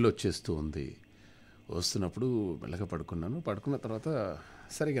స్మెల్ వచ్చేస్తూ ఉంది. వస్తున్నప్పుడు మెల్లగా పడుకున్న తర్వాత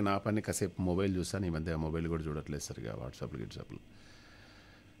సరిగా నా పని కాసేపు మొబైల్ చూసాను. ఈ మధ్య మొబైల్ కూడా చూడట్లేదు సరిగా, వాట్సాప్లు.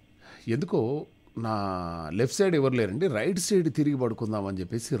 ఎందుకో నా లెఫ్ట్ సైడ్ ఎవరు లేరండి, రైట్ సైడ్ తిరిగి పడుకుందామని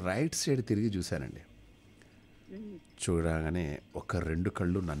చెప్పేసి రైట్ సైడ్ తిరిగి చూశానండి. చూడగానే ఒక 2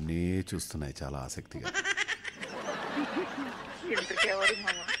 కళ్ళు నన్నే చూస్తున్నాయి చాలా ఆసక్తిగా.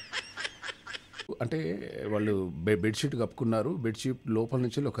 అంటే వాళ్ళు బెడ్షీట్ కప్పుకున్నారు, బెడ్షీట్ లోపల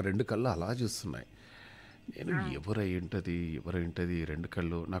నుంచి ఒక 2 కళ్ళు అలా చూస్తున్నాయి. నేను ఎవరైంటది 2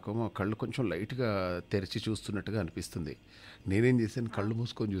 కళ్ళు. నాకేమో కళ్ళు కొంచెం లైట్గా తెరిచి చూస్తున్నట్టుగా అనిపిస్తుంది. నేనేం చేశాను, కళ్ళు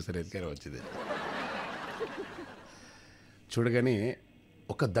మూసుకొని చూసాను, ఎందుకైనా వచ్చింది. చూడగానే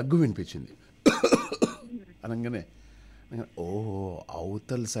ఒక దగ్గు వినిపించింది. అనగానే ఓ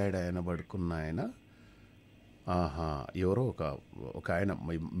అవతల సైడ్ ఆయన పడుకున్న ఆయన, ఎవరో ఒక ఆయన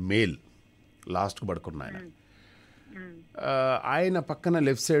మేల్ లాస్ట్కు పడుకున్న ఆయన పక్కన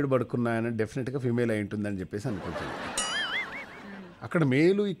లెఫ్ట్ సైడ్ పడుకున్న ఆయన డెఫినెట్గా ఫిమేల్ అయి ఉంటుందని చెప్పేసి అనుకుంటుంది. అక్కడ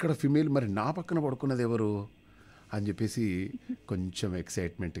మేలు, ఇక్కడ ఫిమేల్, మరి నా పక్కన పడుకున్నది ఎవరు అని చెప్పేసి కొంచెం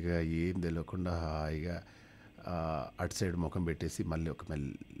ఎక్సైట్మెంట్గా ఏం తెలియకుండా హాయిగా అటు సైడ్ ముఖం పెట్టేసి మళ్ళీ ఒక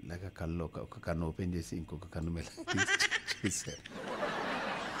మెల్లగా కళ్ళు ఒక కన్ను ఓపెన్ చేసి ఇంకొక కన్ను మెల్లగా చూశారు.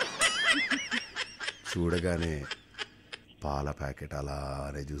 చూడగానే పాల ప్యాకెట్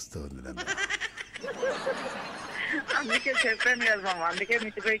అలానే చూస్తూ ఉంది నన్ను. అందుకే చెప్పాను కదా మామ, అందుకే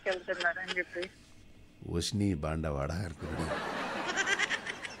మితిపైకి వెళ్తున్నారని చెప్పి. ఓష్ని బాండవాడ అనుకున్నాను.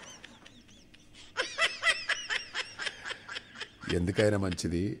 ఎందుకైనా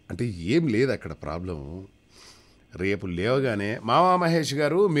మంచిది అంటే ఏం లేదు అక్కడ ప్రాబ్లం. రేపు లేవగానే మామా మహేష్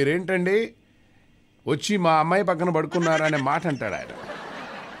గారు మీరేంటండి వచ్చి మా అమ్మాయి పక్కన పడుకున్నారా అనే మాట అంటాడు ఆయన.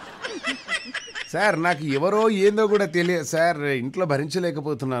 సార్ నాకు ఎవరో ఏందో కూడా తెలియదు సార్, ఇంట్లో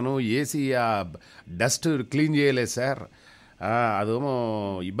భరించలేకపోతున్నాను, ఏసీ ఆ డస్ట్ క్లీన్ చేయలేదు సార్, అదేమో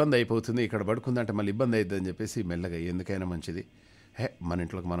ఇబ్బంది అయిపోతుంది, ఇక్కడ పడుకుందంటే మళ్ళీ ఇబ్బంది అవుతుంది అని చెప్పేసి మెల్లగా ఎందుకైనా మంచిది మన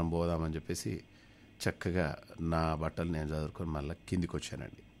ఇంట్లోకి మనం పోదామని చెప్పేసి చక్కగా నా బట్టలు నేను చదువుకొని మళ్ళీ కిందికి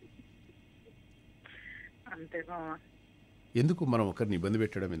వచ్చానండి. ఎందుకు మనం ఒకరిని ఇబ్బంది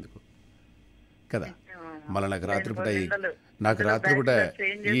పెట్టడం ఎందుకు కదా. మళ్ళీ నాకు రాత్రిపూట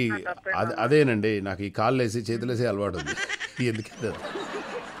ఈ అదేనండి నాకు ఈ కాళ్ళు వేసి చేతులు వేసి అలవాటు ఉంది. ఎందుకంటే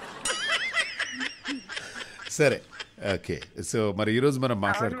సరే ఓకే. సో మరి ఈరోజు మనం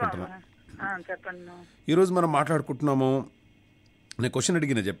మాట్లాడుకుంటున్నాము. నేను క్వశ్చన్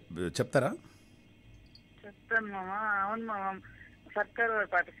అడిగిన చెప్తారా? చెప్తాను మామ. అవును మామ, సర్కార్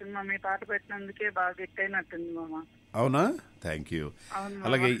పాట సినిమా మీ పాట పెట్టినందుకే బాగా హిట్ అయినట్టుంది మామ. అవునా, థ్యాంక్ యూ.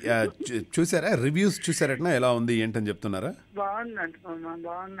 అలాగే చూసారా, రివ్యూస్ చూసారట, ఎలా ఉంది ఏంటని చెప్తున్నారా? బాగుందంట మామ,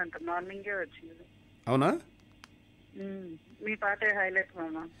 బాగుందంట, మార్నింగే వచ్చింది. అవునా, మీ పాటే హైలైట్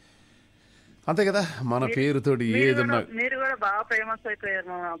మామ. అంతే కదా, మన పేరుతోటి ఏదన్నా మీరు కూడా బాగా ఫేమస్ అయిపోయారు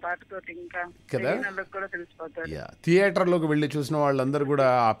మామ ఆ పాటతోటి. ఇంకా కదా కూడా తెలిసిపోతారు. థియేటర్లోకి వెళ్ళి చూసిన వాళ్ళందరూ కూడా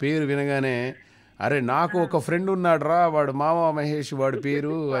ఆ పేరు వినగానే అరే నాకు ఒక ఫ్రెండ్ ఉన్నాడు రా, వాడు మామా మహేష్ వాడి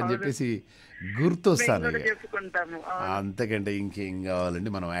పేరు అని చెప్పేసి గుర్తొస్తాను. అంతకంటే ఇంకేం కావాలండి,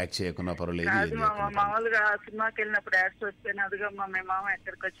 మనం యాక్ట్ చేయకుండా పర్వాలేదు. మామూలుగా సినిమాకి వెళ్ళినప్పుడు యాడ్స్ వస్తే అదిగమ్మా మీ మామ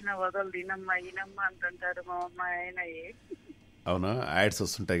ఎక్కడికి వచ్చినా వదలు తినమ్మా ఈనమ్మా అంటుంటారు మా అమ్మ ఆయన. అవునా, యాడ్స్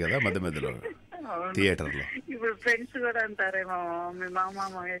వస్తుంటాయి కదా మధ్య మధ్యలో థియేటర్లో. ఇప్పుడు ఫ్రెండ్స్ కూడా అంటారేమో మీ మామ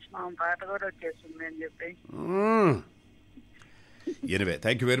మహేష్ మామ పాట కూడా వచ్చేస్తుంది అని చెప్పి. Anyway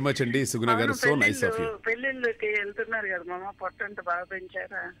thank you very much అండి సుగుణ గారు, సో నైస్ ఆఫ్ యూ. పెళ్ళిళ్ళకి వెళ్తున్నారు కదా మామ, పొట్టంటే బాగా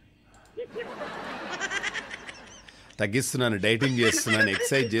పెంచారా? తగ్గిస్తున్నాను, డైటింగ్ చేస్తున్నాను,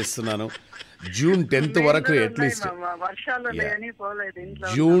 ఎక్సర్సైజ్ చేస్తున్నాను. జూన్ 10th వరకు అట్లీస్ట్,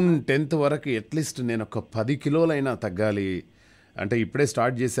 జూన్ 10th వరకు అట్లీస్ట్ నేను ఒక 10 కిలోలైనా తగ్గాలి. అంటే ఇప్పుడే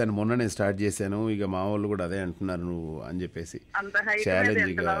స్టార్ట్ చేశాను, మొన్ననే స్టార్ట్ చేశాను. ఇక మా వాళ్ళు కూడా అదే అంటున్నారు నువ్వు అని చెప్పేసి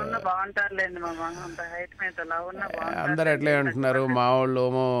ఛాలెంజ్గా. అందరు ఎట్లే అంటున్నారు, మా వాళ్ళు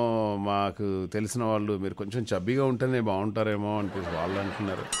ఏమో మాకు తెలిసిన వాళ్ళు మీరు కొంచెం చబ్బీగా ఉంటేనే బాగుంటారేమో అనిపిస్తుంది వాళ్ళు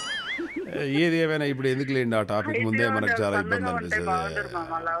అంటున్నారు. ఏది ఏమైనా ఇప్పుడు ఎందుకు లేండి ఆ టాపిక్, ముందే మనకు చాలా ఇబ్బంది అనిపిస్తుంది.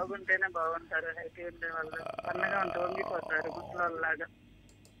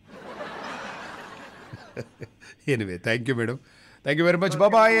 Anyway thank you madam, thank you very much,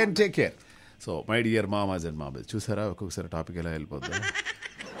 bye and take care. So my dear మామాజ్ and mummies, చూసారా ఒక్కొక్కసారి టాపిక్ ఎలా వెళ్ళిపోతుంది.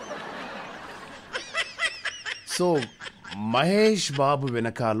 సో మహేష్ బాబు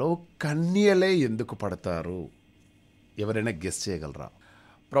వెనకాలో కన్యలే ఎందుకు పడతారు, ఎవరైనా గెస్ చేయగలరా?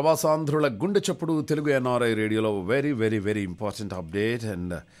 ప్రవాసాంధ్రుల గుండె చప్పుడు తెలుగు ఎన్ఆర్ఐ రేడియోలో very very very important update.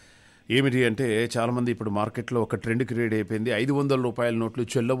 And ఏమిటి అంటే, చాలామంది ఇప్పుడు మార్కెట్లో ఒక ట్రెండ్ క్రియేట్ అయిపోయింది. 500 రూపాయల నోట్లు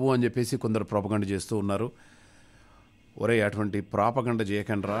చెల్లవు అని చెప్పేసి కొందరు ప్రాపగండ చేస్తూ ఉన్నారు. ఒరే అటువంటి ప్రాపగండ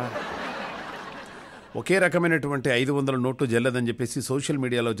చేయకండ్రా. ఒకే రకమైనటువంటి 500 నోట్లు చెల్లదని చెప్పేసి సోషల్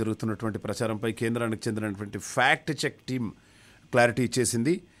మీడియాలో జరుగుతున్నటువంటి ప్రచారంపై కేంద్రానికి చెందినటువంటి ఫ్యాక్ట్ చెక్ టీమ్ క్లారిటీ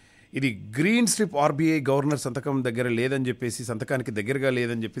ఇచ్చేసింది. ఇది గ్రీన్ స్ట్రిప్ ఆర్బీఐ గవర్నర్ సంతకం దగ్గర లేదని చెప్పేసి, సంతకానికి దగ్గరగా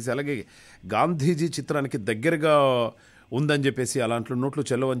లేదని చెప్పేసి, అలాగే గాంధీజీ చిత్రానికి దగ్గరగా ఉందని చెప్పేసి అలాంటి నోట్లు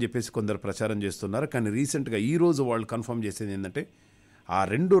చెల్లవని చెప్పేసి కొందరు ప్రచారం చేస్తున్నారు. కానీ రీసెంట్గా ఈరోజు వాళ్ళు కన్ఫర్మ్ చేసింది ఏంటంటే ఆ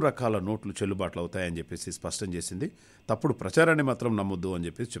 2 రకాల నోట్లు చెల్లుబాట్లు అవుతాయని చెప్పేసి స్పష్టం చేసింది. తప్పుడు ప్రచారాన్ని మాత్రం నమ్మొద్దు అని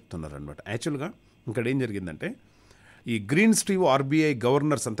చెప్పేసి చెప్తున్నారు అనమాట. యాక్చువల్గా ఇక్కడ ఏం జరిగిందంటే, ఈ గ్రీన్ స్ట్రీవ్ ఆర్బీఐ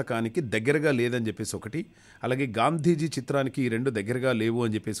గవర్నర్ సంతకానికి దగ్గరగా లేదని చెప్పేసి ఒకటి, అలాగే గాంధీజీ చిత్రానికి ఈ 2 దగ్గరగా లేవు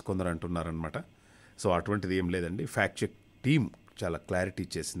అని చెప్పేసి కొందరు అంటున్నారనమాట. సో అటువంటిది ఏం లేదండి, ఫ్యాక్ట్ చెక్ టీమ్ చాలా క్లారిటీ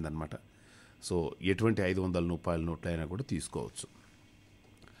ఇచ్చేసిందనమాట. సో ఎటువంటి 500 రూపాయల నోట్లైనా కూడా తీసుకోవచ్చు.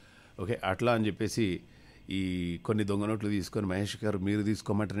 ఓకే, అట్లా అని చెప్పేసి ఈ కొన్ని దొంగ నోట్లు తీసుకొని మహేష్ గారు మీరు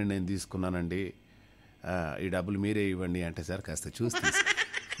తీసుకోమంటే నేను తీసుకున్నానండి, ఈ డబ్బులు మీరే ఇవ్వండి అంటే, సార్ కాస్త చూసి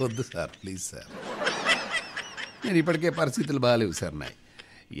వద్దు సార్ ప్లీజ్ సార్, నేను ఇప్పటికే పరిస్థితులు బాగాలేవు సార్ నాయ్.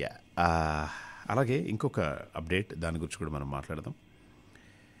 యా, అలాగే ఇంకొక అప్డేట్, దాని గురించి కూడా మనం మాట్లాడదాం.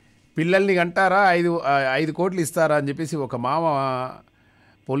 పిల్లల్ని కంటారా 5 కోట్లు ఇస్తారా అని చెప్పేసి ఒక మామ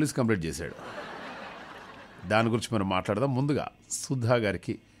పోలీస్ కంప్లైంట్ చేశాడు. దాని గురించి మనం మాట్లాడదాం. ముందుగా సుధా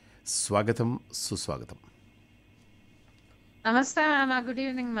గారికి స్వాగతం, సుస్వాగతం. నమస్తే మామ, గుడ్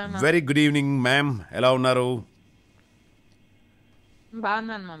ఈవినింగ్ మామ. వెరీ గుడ్ ఈవినింగ్ మ్యామ్, ఎలా ఉన్నారు?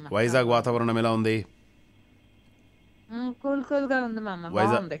 బాగున్నాను మామ. వైజాగ్ వాతావరణం ఎలా ఉంది? కూల్ కూల్ గా ఉంది మామ.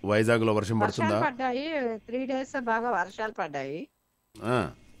 వైజాగ్ లో వర్షం పడుతుందా? పడ్డాయి 3 days బాగా వర్షాలు పడ్డాయి,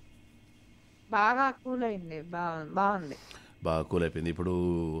 బాగా కూల్ అయింది, బాగుంది, బాగా కూల్ అయిపోయింది. ఇప్పుడు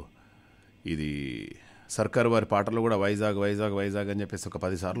ఇది సర్కారు వారి పాటలు కూడా వైజాగ్ వైజాగ్ వైజాగ్ అని చెప్పేసి ఒక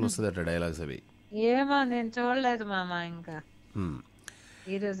 10 సార్లు వస్తుందట డైలాగ్స్ అవి. ఏమో నేను చూడలేదు మామ, ఇంకా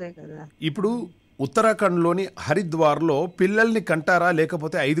ఈరోజే కదా. ఇప్పుడు ఉత్తరాఖండ్లోని హరిద్వార్లో పిల్లల్ని కంటారా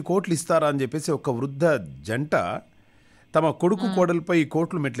లేకపోతే 5 కోట్లు ఇస్తారా అని చెప్పేసి ఒక వృద్ధ జంట తమ కొడుకు కోడలపై ఈ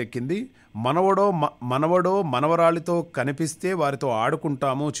కోట్లు మెట్లెక్కింది. మనవడో మనవరాలితో కనిపిస్తే వారితో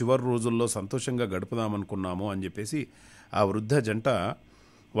ఆడుకుంటాము, చివరి రోజుల్లో సంతోషంగా గడుపుదామనుకున్నాము అని చెప్పేసి ఆ వృద్ధ జంట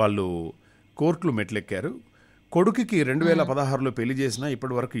వాళ్ళు కోర్టులు మెట్లెక్కారు. కొడుకుకి 2016లో పెళ్లి చేసినా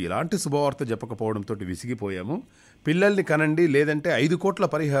ఇప్పటి వరకు ఇలాంటి శుభవార్త చెప్పకపోవడంతో విసిగిపోయాము, పిల్లల్ని కనండి లేదంటే 5 కోట్ల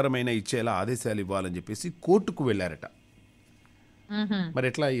పరిహారమైనా ఇచ్చేలా ఆదేశాలు ఇవ్వాలని చెప్పేసి కోర్టుకు వెళ్ళారట. మరి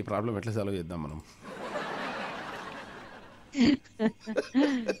ఎట్లా ఈ ప్రాబ్లం ఎట్లా సాల్వ్ చేద్దాం మనం?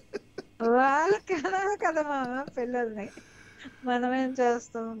 వాళ్ళకి కదా మామ పిల్లల్ని, మనమేం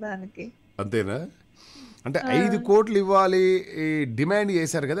చేస్తాం దానికి, అంతేనా? అంటే 5 కోట్లు ఇవ్వాలి డిమాండ్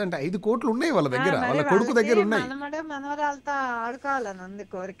చేశారు కదా, అంటే 5 కోట్లు ఉన్నాయి వాళ్ళ దగ్గర, వాళ్ళ కొడుకు దగ్గర ఉన్నాయి. మనవరాలతో ఆడుకోవాలని ఉంది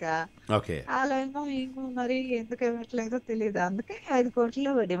కోరిక. ఓకే, వాళ్ళేమో ఇంకో మరి ఎందుకు ఇవ్వట్లేదో తెలియదు, అందుకే 5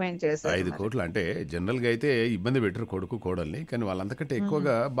 కోట్లు డిమాండ్ చేశారు. 5 కోట్లు అంటే జనరల్గా అయితే ఇబ్బంది పెట్టరు కొడుకు కోడల్ని, కానీ వాళ్ళంతకంటే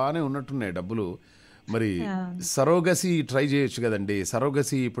ఎక్కువగా బాగానే ఉన్నట్టున్నాయి డబ్బులు. మరి సరోగసి ట్రై చేయొచ్చు కదండి.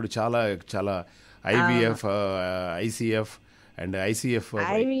 సరోగసి ఇప్పుడు చాలా చాలా IVF, ICF అండ్ ICF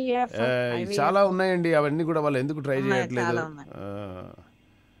చాలా ఉన్నాయండి. అవన్నీ కూడా వాళ్ళు ఎందుకు ట్రై చేయట్లేదు?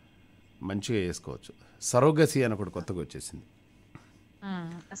 మంచిగా చేసుకోవచ్చు. సరోగసి అని ఒకటి కొత్తగా వచ్చేసింది.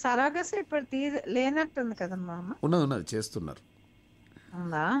 సరోగసి ఇప్పుడు లేనట్టుంది కదమ్మా. ఉన్నది చేస్తున్నారు.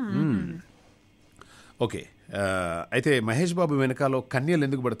 ఓకే. అయితే మహేష్ బాబు వెనకాల కన్యలు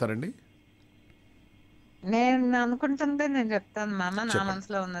ఎందుకు పడతారండి? నేను అనుకుంటుంది నేను చెప్తాను మామ, నా చెప్పండి.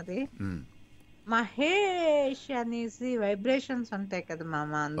 మనసులో ఉన్నది. మ్మ్. మహేష్ అనేసి వైబ్రేషన్స్ ఉంటాయి కదా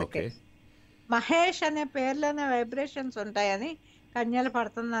మామ, అందుకే ఓకే. మహేష్ అనే పేర్లోనే వైబ్రేషన్స్ ఉంటాయని కన్యలు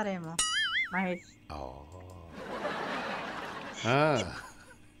పడుతున్నారేమో మహేష్.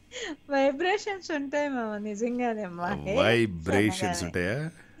 వైబ్రేషన్స్ ఉంటాయి మామ, నిజంగానే మహేష్ వైబ్రేషన్స్ ఉంటాయా?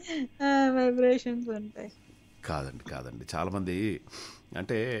 వైబ్రేషన్స్ ఉంటాయి. కాదండి, చాలామంది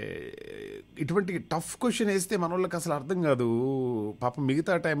అంటే ఇటువంటి టఫ్ క్వశ్చన్ వేస్తే మన వాళ్ళకి అసలు అర్థం కాదు. పాపం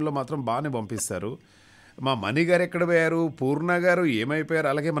మిగతా టైంలో మాత్రం బాగానే పంపిస్తారు. మా మణి గారు ఎక్కడ పోయారు, పూర్ణ గారు ఏమైపోయారు,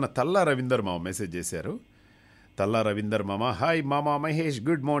 అలాగే మన తల్లా రవీందర్ మామ మెసేజ్ చేశారు. తల్లా రవీందర్ మామ, హాయ్ మామ మహేష్,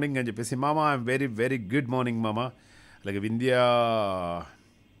 గుడ్ మార్నింగ్ అని చెప్పేసి. మామ I'm very very good morning మామ. అలాగే వింధ్యా,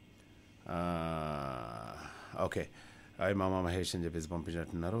 ఓకే, హాయ్ మామ మహేష్ అని చెప్పేసి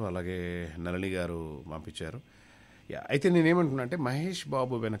పంపించినట్టున్నారు. అలాగే నళిని గారు పంపించారు. అయితే నేనేమంటున్నా అంటే మహేష్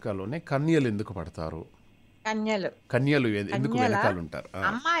బాబు వెనకాలనే కన్యలు ఎందుకు పడతారు? కన్యలు ఎందుకు వెనకాల ఉంటారు?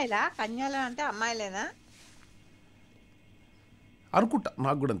 అమ్మాయిలా? కన్యలు అంటే అమ్మాయిలేనా అనుకుంటా,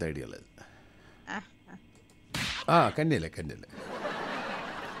 నాకు కూడా అంత ఐడియా లేదు. కన్యలే.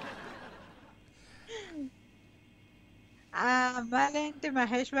 అమ్మాయిలేంటి,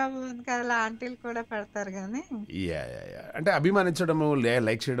 మహేష్ బాబు వెనకాల ఆంటీలు కూడా పెడతారు కానీ. అంటే అభిమానించడం,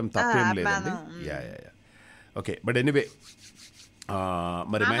 లైక్ చేయడం తప్పేం లేదండి. ఓకే, బట్ ఎనీవే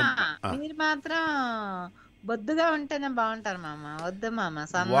మరి మీరు మాత్రం బొద్దుగా ఉంటేనే బాగుంటారు మామ. వద్దు మామ,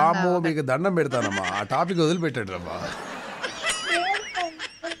 వామ్మో మీకు దండం పెడతానమ్మా, ఆ టాపిక్ వదిలిపెట్టాడు రమ్మా.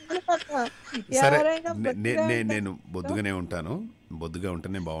 సరే, నేను బొద్దుగానే ఉంటాను. బొద్దుగా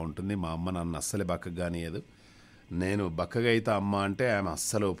ఉంటేనే బాగుంటుంది. మా అమ్మ నన్ను అస్సలే బక్కగా కానియదు. నేను బక్కగా అయితే అమ్మ అంటే ఆమె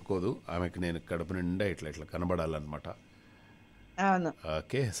అస్సలు ఒప్పుకోదు. ఆమెకు నేను కడుపు నిండా ఇట్లా కనబడాలన్నమాట.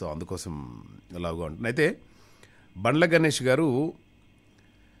 ఓకే, సో అందుకోసం ఇలాగా ఉంటుంది. అయితే బండ్ల గణేష్ గారు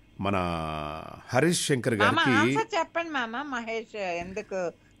మన హరీష్ శంకర్ గారికి చెప్పండి మామ, మహేష్ ఎందుకు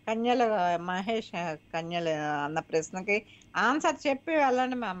కన్యలు, మహేష్ కన్యలు అన్న ప్రశ్నకి ఆన్సర్ చెప్పి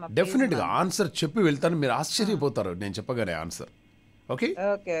వెళ్ళండి మామ. డెఫినెట్గా ఆన్సర్ చెప్పి వెళ్తాను, మీరు ఆశ్చర్యపోతారు నేను చెప్పగానే ఆన్సర్. ఓకే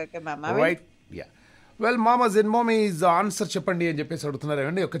మామ, right. Well మామాస్ and mummies, answer చెప్పండి అని చెప్పేసి అడుగుతున్నారు.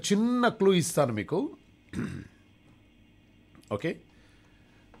 ఏమండి, ఒక చిన్న క్లూ ఇస్తాను మీకు. ఓకే,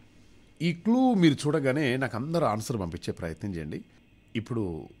 ఈ క్లూ మీరు చూడగానే నాకు అందరూ ఆన్సర్ పంపించే ప్రయత్నం చేయండి. ఇప్పుడు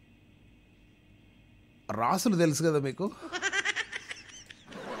రాసులు తెలుసు కదా మీకు.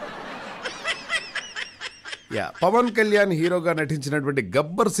 పవన్ కళ్యాణ్ హీరోగా నటించినటువంటి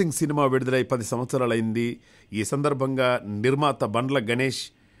గబ్బర్ సింగ్ సినిమా విడుదలై 10 సంవత్సరాలైంది. ఈ సందర్భంగా నిర్మాత బండ్ల గణేష్,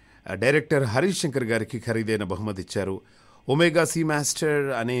 డైరెక్టర్ హరీష్ శంకర్ గారికి ఖరీదైన బహుమతి ఇచ్చారు. ఒమేగా సీ మాస్టర్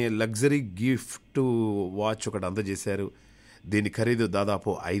అనే లగ్జరీ గిఫ్ట్ వాచ్ ఒకటి అందజేశారు. దీని ఖరీదు దాదాపు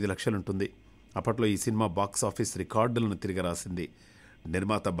 5 లక్షలు ఉంటుంది. అప్పట్లో ఈ సినిమా బాక్స్ ఆఫీస్ రికార్డులను తిరిగి రాసింది.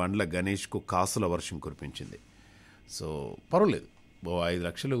 నిర్మాత బండ్ల గణేష్కు కాసుల వర్షం కురిపించింది. సో పర్వాలేదు, 5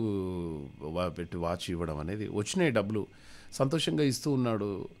 లక్షలు పెట్టి వాచ్ ఇవ్వడం అనేది, వచ్చినాయి డబ్బులు, సంతోషంగా ఇస్తూ ఉన్నాడు.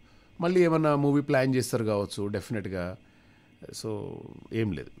 మళ్ళీ ఏమన్నా మూవీ ప్లాన్ చేస్తారు కావచ్చు డెఫినెట్గా. సో ఏం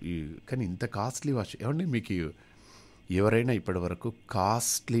లేదు, కానీ ఇంత కాస్ట్లీ వాచ్ ఏమండి, మీకు ఎవరైనా ఇప్పటి వరకు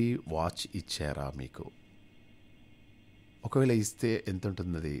కాస్ట్లీ వాచ్ ఇచ్చారా మీకు? ఒకవేళ ఇస్తే ఎంత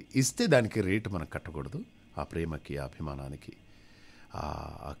ఉంటుంది? అది ఇస్తే దానికి రేటు మనం కట్టకూడదు. ఆ ప్రేమకి, ఆ అభిమానానికి,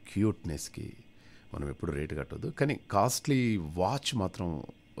 ఆ క్యూట్నెస్కి మనం ఎప్పుడు రేటు కట్టొద్దు. కానీ కాస్ట్లీ వాచ్ మాత్రం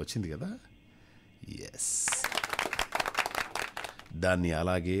వచ్చింది కదా, ఎస్, దాన్ని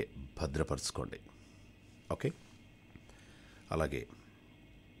అలాగే భద్రపరచుకోండి. ఓకే, అలాగే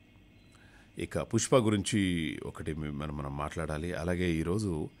ఇక పుష్ప గురించి ఒకటి మనం మాట్లాడాలి. అలాగే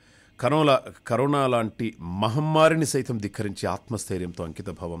ఈరోజు కరోనా లాంటి మహమ్మారిని సైతం ధిక్కరించి ఆత్మస్థైర్యంతో, అంకిత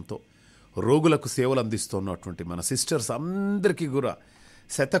భావంతో రోగులకు సేవలు అందిస్తున్నటువంటి మన సిస్టర్స్ అందరికీ కూడా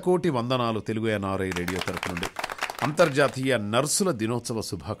శతకోటి వందనాలు. తెలుగు NRI రేడియో తరపు నుండి అంతర్జాతీయ నర్సుల దినోత్సవ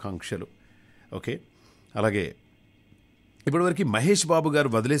శుభాకాంక్షలు. ఓకే, అలాగే ఇప్పటివరకు మహేష్ బాబు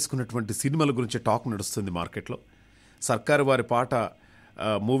గారు వదిలేసుకున్నటువంటి సినిమాల గురించి టాక్ నడుస్తుంది మార్కెట్లో. సర్కారు వారి పాట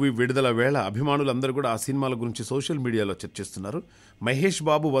మూవీ విడుదల వేళ అభిమానులందరూ కూడా ఆ సినిమాల గురించి సోషల్ మీడియాలో చర్చిస్తున్నారు. మహేష్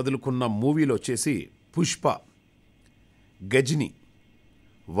బాబు వదులుకున్న మూవీలో వచ్చేసి పుష్ప, గజిని,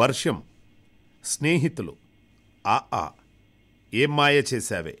 వర్షం, స్నేహితులు, ఆ ఏం మాయ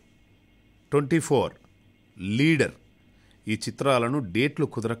చేశావే, 24, లీడర్, ఈ చిత్రాలను డేట్లు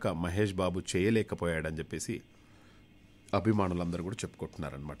కుదరక మహేష్ బాబు చేయలేకపోయాడని చెప్పేసి అభిమానులందరూ కూడా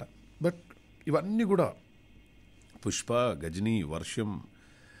చెప్పుకుంటున్నారనమాట. బట్ ఇవన్నీ కూడా పుష్ప, గజని, వర్షం,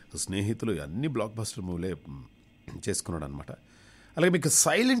 స్నేహితులు అన్ని బ్లాక్ బస్టర్ మూవీలే చేసుకున్నాడు అనమాట. అలాగే మీకు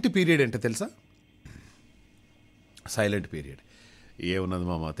సైలెంట్ పీరియడ్ అంటే తెలుసా? సైలెంట్ పీరియడ్ ఏమున్నది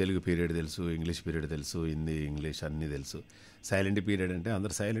మామ, తెలుగు పీరియడ్ తెలుసు, ఇంగ్లీష్ పీరియడ్ తెలుసు, హిందీ ఇంగ్లీష్ అన్నీ తెలుసు, సైలెంట్ పీరియడ్ అంటే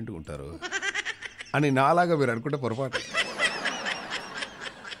అందరు సైలెంట్గా ఉంటారు అని నాలాగా మీరు అనుకుంటే పొరపాటు.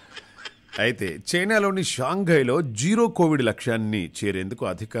 అయితే చైనాలోని షాంఘైలో 0 కోవిడ్ లక్ష్యాన్ని చేరేందుకు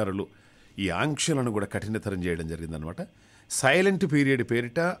అధికారులు ఈ ఆంక్షలను కూడా కఠినతరం చేయడం జరిగిందనమాట. సైలెంట్ పీరియడ్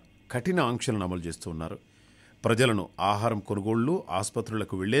పేరిట కఠిన ఆంక్షలను అమలు చేస్తూ ఉన్నారు. ప్రజలను ఆహారం కొనుగోళ్లు,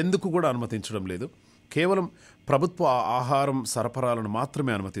 ఆసుపత్రులకు వెళ్లేందుకు కూడా అనుమతించడం లేదు. కేవలం ప్రభుత్వ ఆహారం సరఫరాలను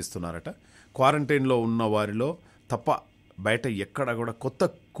మాత్రమే అనుమతిస్తున్నారట. క్వారంటైన్లో ఉన్న వారిలో తప్ప బయట ఎక్కడా కూడా కొత్త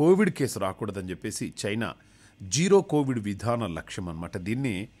కోవిడ్ కేసు రాకూడదని చెప్పేసి చైనా 0 కోవిడ్ విధాన లక్ష్యం అనమాట.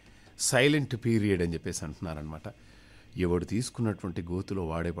 దీన్ని సైలెంట్ పీరియడ్ అని చెప్పేసి అంటున్నారనమాట. ఎవడు తీసుకున్నటువంటి గోతులో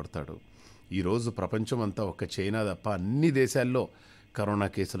వాడే పడతాడు. ఈరోజు ప్రపంచం అంతా ఒక్క చైనా తప్ప అన్ని దేశాల్లో కరోనా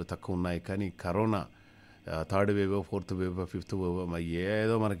కేసులు తక్కువ ఉన్నాయి. కానీ corona 3rd wave, 4th wave, 5th wave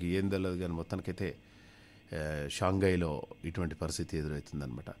ఏదో మనకి ఏం తెలియదు. కానీ మొత్తానికైతే షాంఘైలో ఇటువంటి పరిస్థితి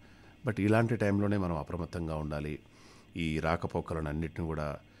ఎదురవుతుందనమాట. బట్ ఇలాంటి టైంలోనే మనం అప్రమత్తంగా ఉండాలి. ఈ రాకపోకలను అన్నిటిని కూడా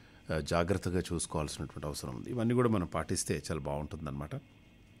జాగ్రత్తగా చూసుకోవాల్సినటువంటి అవసరం ఉంది. ఇవన్నీ కూడా మనం పాటిస్తే చాలా బాగుంటుందన్నమాట.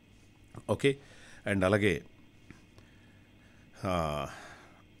 ఓకే. అండ్ అలాగే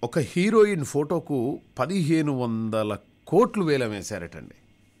ఒక హీరోయిన్ ఫోటోకు 1500 కోట్లు వేలం వేశారటండి.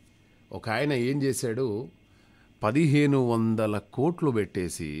 ఒక ఆయన ఏం చేశాడు, 1500 కోట్లు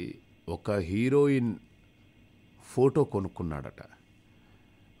పెట్టేసి ఒక హీరోయిన్ ఫోటో కొనుక్కున్నాడట.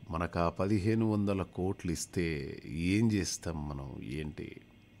 మనకు ఆ 1500 కోట్లు ఇస్తే ఏం చేస్తాం మనం, ఏంటి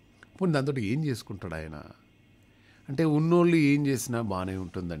ఇప్పుడు దాంతో ఏం చేసుకుంటాడు ఆయన అంటే? ఉన్నోళ్ళు ఏం చేసినా బాగానే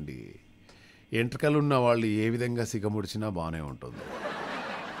ఉంటుందండి. ఎంట్రకలు ఉన్న వాళ్ళు ఏ విధంగా సిగముడిచినా బాగానే ఉంటుంది.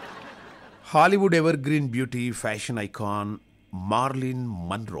 Hollywood ever green beauty, fashion icon marlin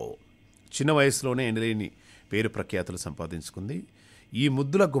Munro చిన్న వయసులోనే ఎనలేని పేరు ప్రఖ్యాతులు సంపాదించుకుంది. ఈ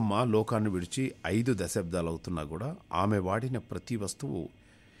ముద్దుల గుమ్మ లోకాన్ని విడిచి 5 దశాబ్దాలు అవుతున్నా కూడా ఆమె వాడిన ప్రతి వస్తువు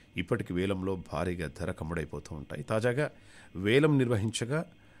ఇప్పటికి వేలంలో భారీగా ధర కమ్ముడైపోతూ ఉంటాయి. తాజాగా వేలం నిర్వహించగా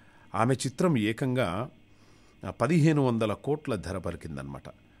ఆమె చిత్రం ఏకంగా 1500 కోట్ల ధర పలికిందనమాట.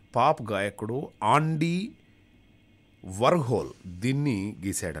 పాప్ గాయకుడు ఆండీ వర్హోల్ దీన్ని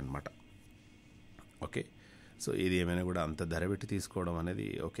గీశాడనమాట. ఓకే. సో ఇది ఏమైనా కూడా అంత ధర పెట్టి తీసుకోవడం అనేది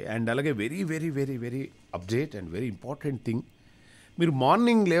ఓకే. అండ్ అలాగే very very very very update and very important thing, మీరు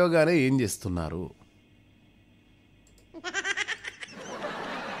మార్నింగ్ లేవగానే ఏం చేస్తున్నారు?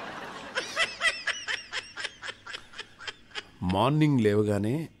 మార్నింగ్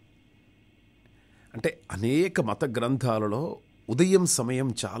లేవగానే అంటే అనేక మత గ్రంథాలలో ఉదయం సమయం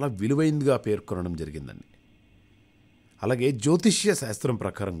చాలా విలువైనదిగా పేర్కొనడం జరిగిందండి. అలాగే జ్యోతిష్య శాస్త్రం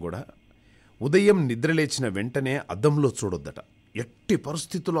ప్రకారం కూడా ఉదయం నిద్రలేచిన వెంటనే అద్దంలో చూడొద్దట. ఎట్టి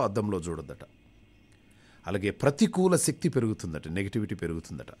పరిస్థితుల్లో అద్దంలో చూడొద్దట. అలాగే ప్రతికూల శక్తి పెరుగుతుందట, నెగిటివిటీ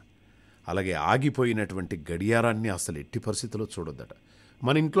పెరుగుతుందట. అలాగే ఆగిపోయినటువంటి గడియారాన్ని అసలు ఎట్టి పరిస్థితుల్లో చూడొద్దట.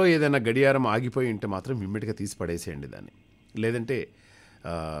 మన ఇంట్లో ఏదైనా గడియారం ఆగిపోయి ఉంటే మాత్రం ఇమ్మీడియట్గా తీసి పడేసేయండి దాన్ని, లేదంటే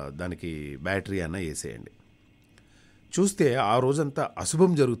దానికి బ్యాటరీ అన్న వేసేయండి. చూస్తే ఆ రోజంతా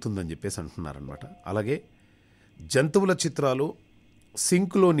అశుభం జరుగుతుందని చెప్పేసి అంటున్నారనమాట. అలాగే జంతువుల చిత్రాలు,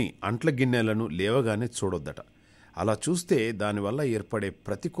 సింక్లోని అంట్ల గిన్నెలను లేవగానే చూడొద్దట. అలా చూస్తే దానివల్ల ఏర్పడే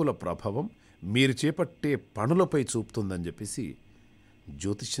ప్రతికూల ప్రభావం మీరు చేపట్టే పనులపై చూపుతుందని చెప్పేసి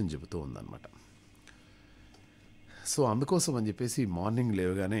జ్యోతిష్యం చెబుతూ ఉందన్నమాట. సో అందుకోసం అని చెప్పేసి మార్నింగ్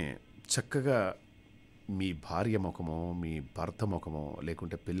లేవగానే చక్కగా మీ భార్య ముఖమో, మీ భర్త ముఖమో,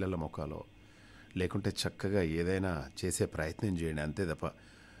 లేకుంటే పిల్లల ముఖాలో, లేకుంటే చక్కగా ఏదైనా చేసే ప్రయత్నం చేయండి. అంతే తప్ప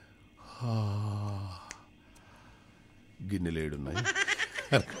గిన్నెలేడున్నాయి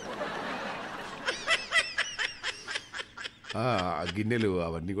ఆ గిన్నెలు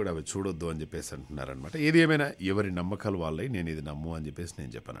అవన్నీ కూడా అవి చూడొద్దు అని చెప్పేసి అంటున్నారనమాట. ఏది ఏమైనా ఎవరి నమ్మకాలు వాళ్ళై, నేను ఇది నమ్ము అని చెప్పేసి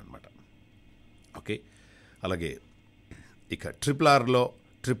నేను చెప్పాను అనమాట. ఓకే. అలాగే ఇక ట్రిపుల్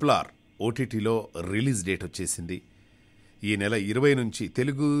ఆర్ ఓటీటీలో రిలీజ్ డేట్ వచ్చేసింది. ఈ నెల 20 నుంచి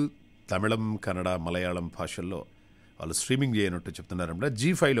తెలుగు, తమిళం, కన్నడ, మలయాళం భాషల్లో వాళ్ళు స్ట్రీమింగ్ చేయనట్టు చెప్తున్నారనమాట.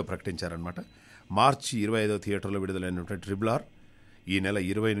 G5లో ప్రకటించారనమాట. మార్చి 25వ థియేటర్లో విడుదలైనటువంటి ట్రిపుల్ ఆర్ ఈ నెల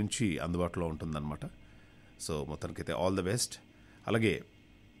 20 నుంచి అందుబాటులో ఉంటుందన్నమాట. సో మొత్తానికైతే ఆల్ ద బెస్ట్. అలాగే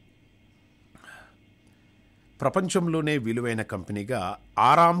ప్రపంచంలోనే విలువైన కంపెనీగా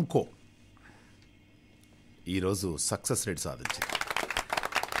ఆరామ్కో ఈరోజు సక్సెస్ రేట్ సాధించింది.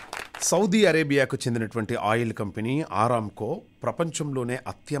 సౌదీ అరేబియాకు చెందినటువంటి ఆయిల్ కంపెనీ ఆరామ్కో ప్రపంచంలోనే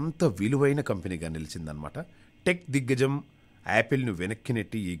అత్యంత విలువైన కంపెనీగా నిలిచిందనమాట. టెక్ దిగ్గజం యాపిల్ను వెనక్కి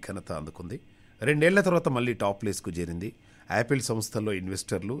నెట్టి ఈ ఘనత అందుకుంది. 2 ఏళ్ల తర్వాత మళ్ళీ టాప్ ప్లేస్కు చేరింది. యాపిల్ సంస్థల్లో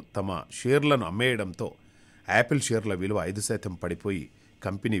ఇన్వెస్టర్లు తమ షేర్లను అమ్మేయడంతో యాపిల్ షేర్ల విలువ 5% పడిపోయి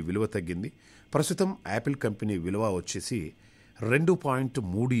కంపెనీ విలువ తగ్గింది. ప్రస్తుతం యాపిల్ కంపెనీ విలువ వచ్చేసి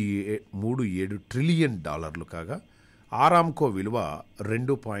 $2.37 ట్రిలియన్ కాగా ఆరామ్కో విలువ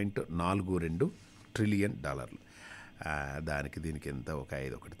 $2.42 ట్రిలియన్. దానికి దీనికి ఎంత ఒక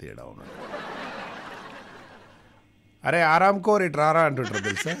 5 తేడా ఉన్నది. అరే ఆరామ్కో రేటు రారా అంటుంటారు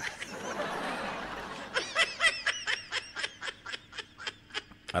తెలుసా.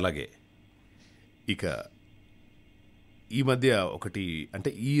 అలాగే ఇక ఈ మధ్య ఒకటి అంటే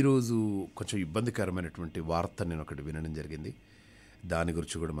ఈరోజు కొంచెం ఇబ్బందికరమైనటువంటి వార్త నేను ఒకటి వినడం జరిగింది. దాని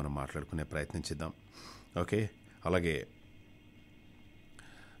గురించి కూడా మనం మాట్లాడుకునే ప్రయత్నం చేద్దాం. ఓకే, అలాగే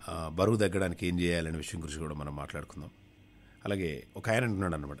బరువు తగ్గడానికి ఏం చేయాలనే విషయం గురించి కూడా మనం మాట్లాడుకుందాం. అలాగే ఒక ఆయన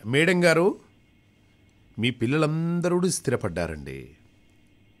అంటున్నాడు అనమాట, మేడం గారు మీ పిల్లలందరూ స్థిరపడ్డారండి.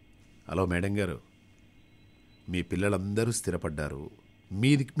 హలో మేడం గారు, మీ పిల్లలందరూ స్థిరపడ్డారు,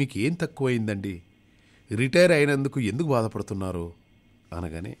 మీకు ఏం తక్కువైందండి, రిటైర్ అయినందుకు ఎందుకు బాధపడుతున్నారు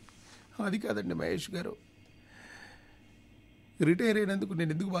అనగానే, అది కాదండి మహేష్ గారు, రిటైర్ అయినందుకు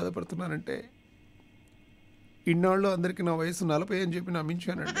నేను ఎందుకు బాధపడుతున్నానంటే ఇన్నాళ్ళు అందరికీ నా వయసు 40 అని చెప్పి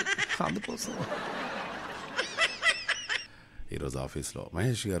నమ్మించానండి, అందుకోసం. ఈరోజు ఆఫీస్లో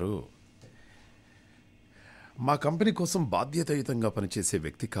మహేష్ గారు మా కంపెనీ కోసం బాధ్యతాయుతంగా పనిచేసే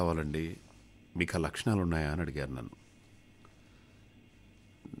వ్యక్తి కావాలండి, మీకు ఆ లక్షణాలు ఉన్నాయా అని అడిగారు నన్ను.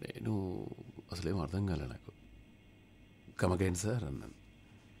 నేను అసలేం అర్థం కాలే నాకు. కమగైంది సార్ అన్నాను.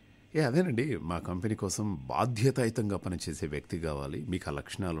 అదేనండి, మా కంపెనీ కోసం బాధ్యతాయుతంగా పనిచేసే వ్యక్తి కావాలి, మీకు ఆ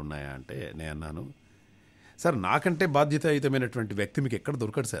లక్షణాలు ఉన్నాయా అంటే నేను అన్నాను, సార్ నాకంటే బాధ్యతాయుతమైనటువంటి వ్యక్తి మీకు ఎక్కడ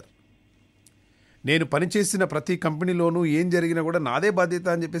దొరకడు సార్. నేను పనిచేసిన ప్రతి కంపెనీలోనూ ఏం జరిగినా కూడా నాదే బాధ్యత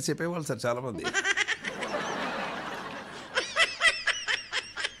అని చెప్పేసి చెప్పేవాళ్ళు సార్ చాలామంది.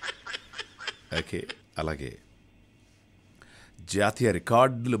 ఓకే, అలాగే జాతీయ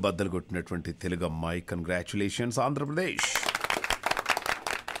రికార్డులు బద్దలు కొట్టినటువంటి తెలుగు అమ్మాయి, కంగ్రాచ్యులేషన్స్ ఆంధ్రప్రదేశ్.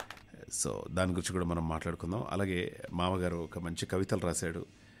 సో దాని గురించి కూడా మనం మాట్లాడుకుందాం. అలాగే మామగారు ఒక మంచి కవితలు రాశాడు.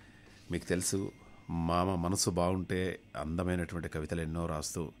 మీకు తెలుసు, మామ మనసు బాగుంటే అందమైనటువంటి కవితలు ఎన్నో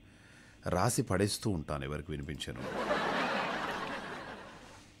రాసి పడేస్తూ ఉంటాను, ఎవరికి వినిపించాను.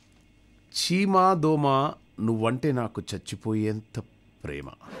 చీమా దోమ నువ్వంటే నాకు చచ్చిపోయేంత ప్రేమ,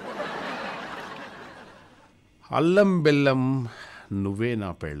 అల్లం బెల్లం నువ్వే నా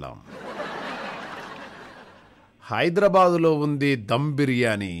పెళ్ళాం, హైదరాబాదులో ఉంది దమ్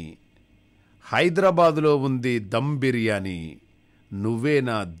బిర్యానీ, హైదరాబాదులో ఉంది దమ్ బిర్యానీ, నువ్వే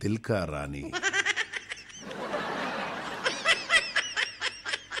నా దిల్కా రాణి.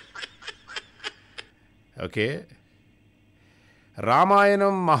 ఓకే,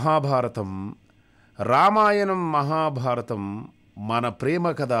 రామాయణం మహాభారతం మన ప్రేమ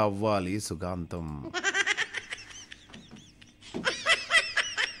కథ అవ్వాలి సుగాంతం.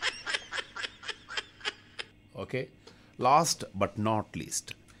 Okay, last but not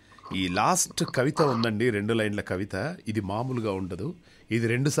least, ఈ లాస్ట్ కవిత ఉందండి, 2 లైన్ల కవిత. ఇది మామూలుగా ఉండదు, ఇది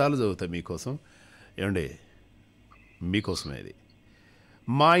 2 సార్లు చదువుతా మీకోసం. ఏమండి, మీకోసమే ఇది.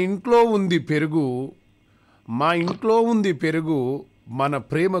 మా ఇంట్లో ఉంది పెరుగు మన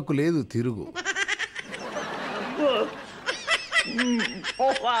ప్రేమకు లేదు తిరుగు.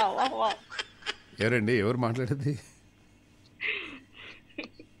 ఎవరండి, ఎవరు మాట్లాడేది?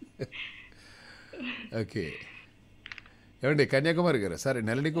 ఓకే, ఏమండి కన్యాకుమారి గారు, సరే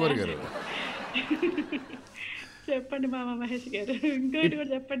నళిని కుమార్ గారు చెప్పండి మామ మహేష్ గారు, ఇంకోటి కూడా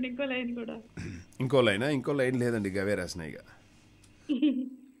చెప్పండి, ఇంకో లైన్ లేదండి, గవే రాసినాయి.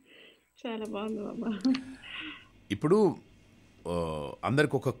 చాలా బాగుంది మామ. ఇప్పుడు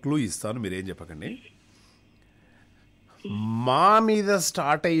అందరికి ఒక క్లూ ఇస్తాను, మీరేం చెప్పకండి. మా మీద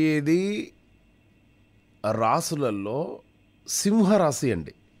స్టార్ట్ అయ్యేది రాసులలో సింహరాశి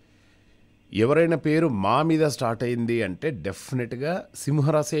అండి. ఎవరైనా పేరు మా మీద స్టార్ట్ అయింది అంటే డెఫినెట్గా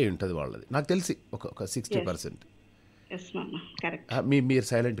సింహరాశి అయి ఉంటుంది వాళ్ళది, నాకు తెలిసి ఒక 60%. మీరు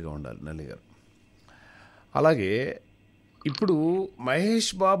సైలెంట్గా ఉండాలి నల్లి గారు. అలాగే ఇప్పుడు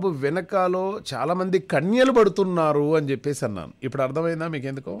మహేష్ బాబు వెనకాలో చాలామంది కన్యలు పడుతున్నారు అని చెప్పేసి అన్నాను. ఇప్పుడు అర్థమైందా మీకు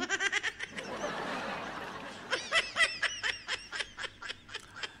ఎందుకో?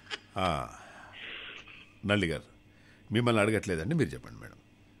 నల్లి గారు మిమ్మల్ని అడగట్లేదండి, మీరు చెప్పండి మేడం.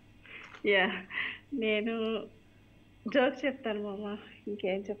 నేను జోక్ చెప్తాను మామ,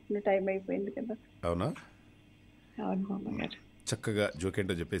 ఇంకేం చెప్తున్నా, టైం అయిపోయింది కదా. అవునా? అవును మామ గారు, చక్కగా జోక్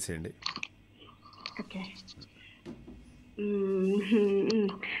ఏంటో చెప్పేసేయండి. ఓకే,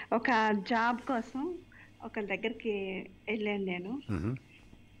 ఒక జాబ్ కోసం ఒకరి దగ్గరికి వెళ్ళాను నేను.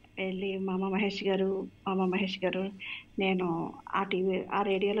 వెళ్ళి మామ మహేష్ గారు నేను ఆ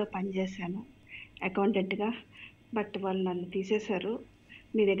రేడియోలో పనిచేశాను అకౌంటెంట్గా, బట్ వాళ్ళు నన్ను తీసేశారు,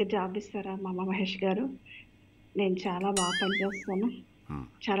 మీ దగ్గర జాబ్ ఇస్తారా మామ మహేష్ గారు? నేను చాలా బాగా పనిచేస్తాను,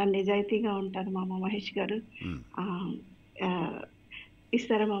 చాలా నిజాయితీగా ఉంటాను మామ మహేష్ గారు,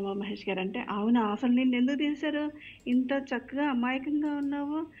 ఇస్తారా మామ మహేష్ గారు అంటే, అవునా అసలు నిన్ను ఎందుకు తీశారు, ఇంత చక్కగా అమాయకంగా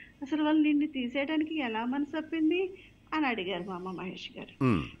ఉన్నావు, అసలు వాళ్ళు నిన్ను తీసేయడానికి ఎలా మనసు తప్పింది అని అడిగారు మామ మహేష్ గారు.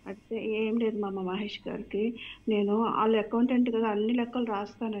 అయితే ఏం లేదు మామ మహేష్ గారికి, నేను వాళ్ళు అకౌంటెంట్ కదా అన్ని లెక్కలు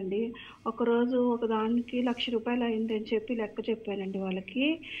రాస్తానండి, ఒకరోజు ఒకదానికి ₹1,00,000 అయింది అని చెప్పి లెక్క చెప్పానండి వాళ్ళకి,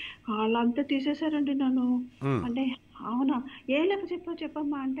 వాళ్ళంతా తీసేశారండి నన్ను అంటే. అవునా, ఏ లెక్క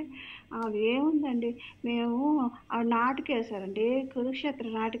చెప్పమ్మా అంటే, అది ఏముందండి, మేము ఆ నాటుకేసారండి, కురుక్షేత్ర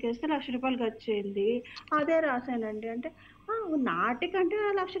నాటుకేస్తే ₹1,00,000 ఖర్చు అయింది, అదే రాశానండి అంటే. నాటికంటే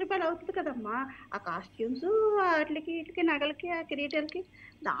 ₹1,00,000 అవుతుంది కదమ్మా, ఆ కాస్ట్యూమ్స్ వాటికి వీటికి నగలకి ఆ కిరీటాలకి,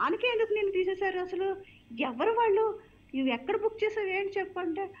 దానికి ఎందుకు నేను తీసేశారు అసలు, ఎవరు వాళ్ళు, ఇవి ఎక్కడ బుక్ చేసావు ఏంటి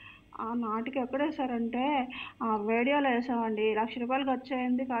చెప్పంటే, ఆ నాటికి ఎక్కడ వేసారంటే ఆ వీడియోలో వేసామండి, ₹1,00,000 ఖర్చు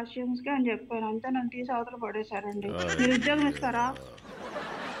అయింది కాస్ట్యూమ్స్కి అని చెప్పాను, అంతే నన్ను తీసి అవతల పడేశారండి, మీరు ఉద్యోగం ఇస్తారా.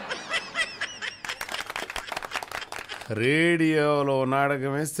 రేడియోలో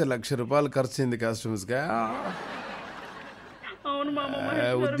నాటకం వేస్తే ₹1,00,000 ఖర్చు అయింది కాస్ట్యూమ్స్గా. అవును మామ,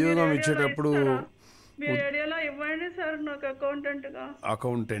 ఉద్యోగం ఇచ్చేటప్పుడు మీ రేడియోలో ఇవ్వండి సార్ నాకు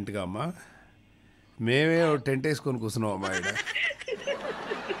అకౌంటెంట్గా అమ్మా, మేమే టెంట్ వేసుకొని కూర్చున్నాం అమ్మా ఇక్కడ.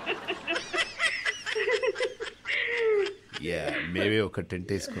 మేమే ఒక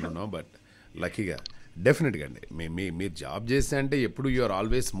టెంట్ వేసుకున్నాం, బట్ లక్కీగా డెఫినెట్గా అండి మీరు జాబ్ చేస్తే అంటే ఎప్పుడు you are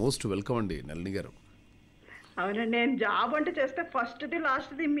always most welcome అండి నళిని గారు. అవునండి, నేను జాబ్ అంటే చేస్తే ఫస్ట్ది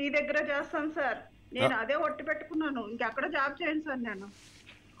లాస్ట్ది మీ దగ్గర చేస్తాను సార్, నేను అదే ఒట్టు పెట్టుకున్నాను, ఇంకెక్కడ జాబ్ చేయను సార్ నేను.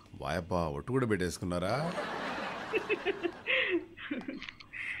 వాయప్పా, ఒట్టు కూడా పెట్టేసుకున్నారా?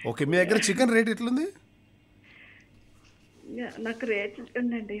 ఓకే, మీ దగ్గర చికెన్ రేట్ ఎట్లుంది? నాకు రేట్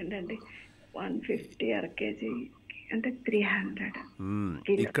ఉండండి 150 అర కేజీ అంటే 300.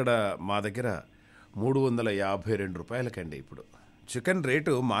 ఇక్కడ మా దగ్గర ₹352 ఇప్పుడు చికెన్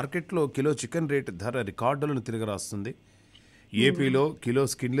రేటు. మార్కెట్లో కిలో చికెన్ రేటు ధర రికార్డులను తిరగరాస్తుంది. ఏపీలో కిలో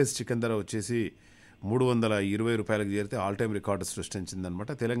స్కిన్లెస్ చికెన్ ధర వచ్చేసి ₹320 చేరితే ఆల్ టైమ్ రికార్డు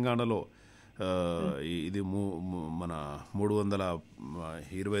సృష్టించిందనమాట. తెలంగాణలో ఇది మన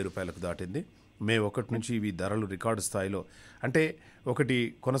 ₹320 దాటింది. మే 1 నుంచి ఇవి ధరలు రికార్డు స్థాయిలో, అంటే ఒకటి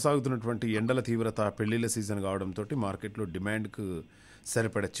కొనసాగుతున్నటువంటి ఎండల తీవ్రత, పెళ్లిళ్ళ సీజన్ కావడంతో మార్కెట్లో డిమాండ్కు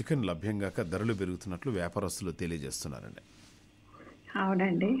సరిపడే చికెన్ లభ్యం కాక ధరలు పెరుగుతున్నట్లు వ్యాపారస్తులు తెలియజేస్తున్నారండి.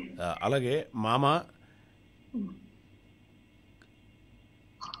 అవునండి. అలాగే మామ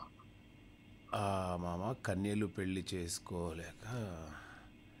కన్యలు పెళ్లి చేసుకోలేక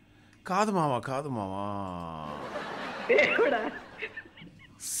కాదు మామ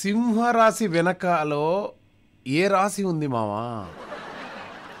సింహరాశి వెనకాలో ఏ రాశి ఉంది మామా?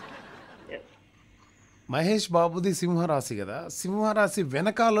 మహేష్ బాబుది సింహరాశి కదా, సింహరాశి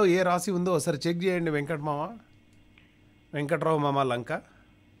వెనకాలో ఏ రాశి ఉందో ఒకసారి చెక్ చేయండి వెంకట్రావు మామ లంక.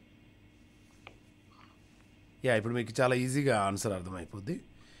 ఇప్పుడు మీకు చాలా ఈజీగా ఆన్సర్ అర్థమైపోద్ది.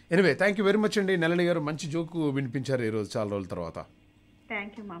 Anyway, thank you very much అండి నళిని గారు, మంచి జోకు వినిపించారు ఈరోజు చాలా రోజుల తర్వాత.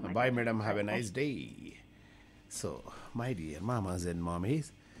 Bye madam, have a nice day. So my dear మామాస్ and mummies,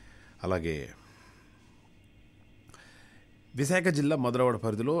 అలాగే విశాఖ జిల్లా మధురవాడ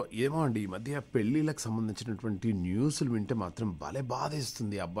పరిధిలో ఏమో అండి ఈ మధ్య పెళ్ళిళ్ళకి సంబంధించినటువంటి న్యూస్లు వింటే మాత్రం భలే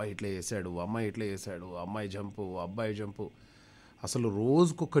బాధేస్తుంది. అబ్బాయి ఇట్లా చేశాడు, అమ్మాయి ఇట్లా చేశాడు, అమ్మాయి జంపు, అబ్బాయి జంపు, అసలు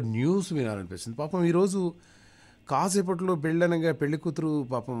రోజుకొక న్యూస్ వినాలనిపిస్తుంది. పాపం ఈరోజు కాసేపట్లో పెళ్ళనగా పెళ్లి కూతురు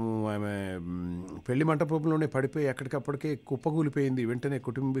పాపం ఆమె పెళ్లి మంటపంలోనే పడిపోయి అక్కడికప్పటికే కుప్పకూలిపోయింది. వెంటనే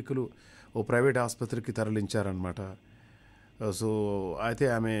కుటుంబీకులు ఓ ప్రైవేట్ ఆసుపత్రికి తరలించారనమాట. సో అయితే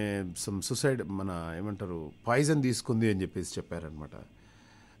ఆమె సూసైడ్ ఏమంటారు పాయిజన్ తీసుకుంది అని చెప్పారనమాట.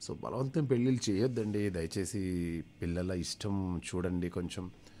 సో బలవంతం పెళ్ళిళ్ళు చేయొద్దండి దయచేసి, పిల్లల ఇష్టం చూడండి. కొంచెం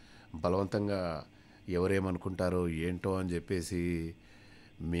బలవంతంగా ఎవరేమనుకుంటారో ఏంటో అని చెప్పేసి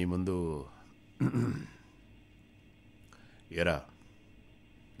మీ ముందు ఎరా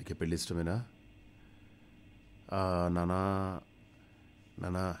నీకు పెళ్ళి ఇష్టమేనా? నానా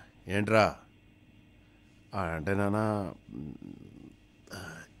ఏంట్రా అంటే, నానా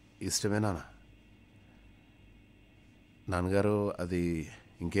ఇష్టమే నాన్నగారు, అది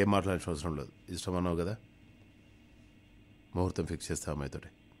ఇంకేం మాట్లాడాల్సిన అవసరం లేదు, ఇష్టం అన్నావు కదా, ముహూర్తం ఫిక్స్ చేస్తా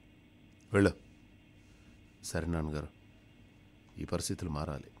అమ్మాయితోటి, వెళ్ళు. సరే నాన్నగారు, ఈ పరిస్థితులు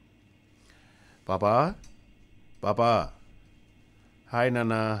మారాలి. పాపా హాయ్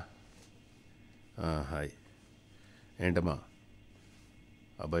నాన్న. హాయ్. ఏంటమ్మా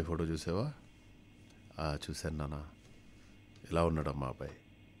అబ్బాయి ఫోటో చూసావా? చూశాను నాన్న. ఎలా ఉన్నాడమ్మా అబ్బాయి?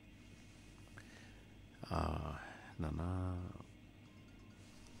 నాన్న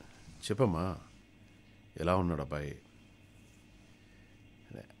చెప్పమ్మా, ఎలా ఉన్నాడు అబ్బాయి?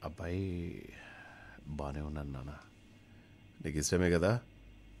 అబ్బాయి బాగానే ఉన్నాను నాన్న. నీకు ఇష్టమే కదా?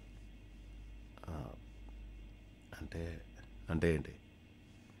 అంటే ఏంటి?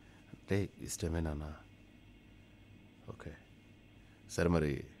 అంటే ఇష్టమే నాన్న. ఓకే సరే,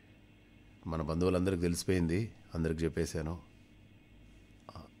 మరి మన బంధువులందరికీ తెలిసిపోయింది, అందరికి చెప్పేశాను.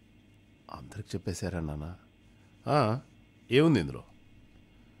 అందరికి చెప్పేశారా నాన్న? ఏముంది ఇందులో,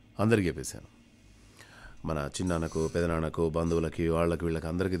 అందరికి చెప్పేశాను. మన చిన్నాన్నకు, పెదనాన్నకు, బంధువులకి, వాళ్ళకి, వీళ్ళకి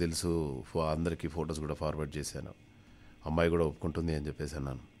అందరికీ తెలుసు. అందరికీ ఫొటోస్ కూడా ఫార్వర్డ్ చేశాను. అమ్మాయి కూడా ఒప్పుకుంటుంది అని చెప్పేశాను.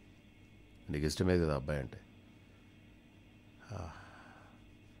 నేను నీకు ఇష్టమే కదా అబ్బాయి అంటే.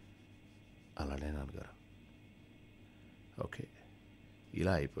 అలానే నాన్నగారు. ఓకే,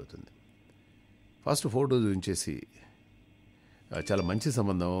 ఇలా అయిపోతుంది. ఫస్ట్ ఫోటో చూపించేసి, చాలా మంచి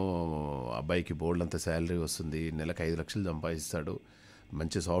సంబంధం, అబ్బాయికి బోల్డ్ అంత శాలరీ వస్తుంది, నెలకు 5 లక్షలు సంపాదిస్తాడు,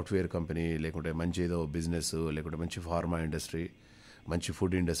 మంచి సాఫ్ట్వేర్ కంపెనీ, లేకుంటే మంచి ఏదో బిజినెస్, లేకుంటే మంచి ఫార్మా ఇండస్ట్రీ, మంచి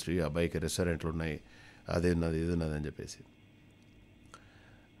ఫుడ్ ఇండస్ట్రీ, అబ్బాయికి రెస్టారెంట్లు ఉన్నాయి, అదేన్నది ఇదేన్నది అని చెప్పేసి.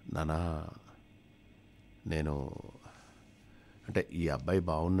 నాన్న నేను అంటే ఈ అబ్బాయి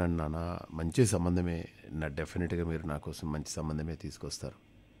బాగున్నాడు నాన్న, మంచి సంబంధమే, డెఫినెట్గా మీరు నా కోసం మంచి సంబంధమే తీసుకొస్తారు.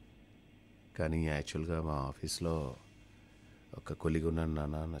 కానీ యాక్చువల్గా మా ఆఫీస్లో ఒక కొలీగ్ ఉన్నాను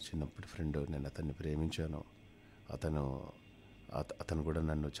నాన్న, నా చిన్నప్పటి ఫ్రెండ్. నేను అతన్ని ప్రేమించాను. అతను కూడా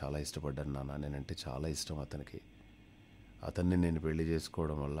నన్ను చాలా ఇష్టపడ్డాను నాన్న. నేనంటే చాలా ఇష్టం అతనికి. అతన్ని నేను పెళ్లి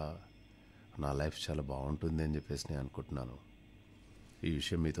చేసుకోవడం వల్ల నా లైఫ్ చాలా బాగుంటుంది అని చెప్పేసి నేను అనుకుంటున్నాను. ఈ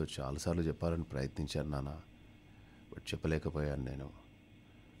విషయం మీతో చాలాసార్లు చెప్పాలని ప్రయత్నించాను నాన్న, బట్ చెప్పలేకపోయాను. నేను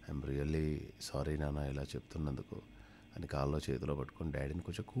ఐఎమ్ రియల్లీ సారీ నాన్న ఇలా చెప్తున్నందుకు అని కాల్లో చేతిలో పట్టుకొని డాడీని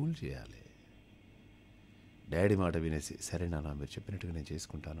కొంచెం కూల్ చేయాలి. డాడీ మాట వినేసి, సరే నాన్న మీరు చెప్పినట్టుగా నేను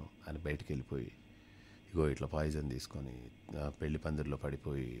చేసుకుంటాను అని బయటికి వెళ్ళిపోయి, ఇగో ఇట్లా పాయిజన్ తీసుకొని పెళ్లి పందిరిలో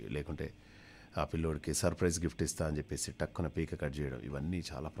పడిపోయి, లేకుంటే ఆ పిల్లోడికి సర్ప్రైజ్ గిఫ్ట్ ఇస్తా అని చెప్పేసి టక్కున పీక కట్ చేయడం, ఇవన్నీ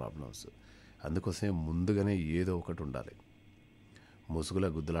చాలా ప్రాబ్లమ్స్. అందుకోసమే ముందుగానే ఏదో ఒకటి ఉండాలి. ముసుగుల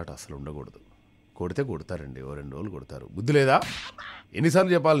గుద్దులాట అసలు ఉండకూడదు. కొడితే కొడతారండి, 2 రోజులు కొడతారు. బుద్ధి లేదా?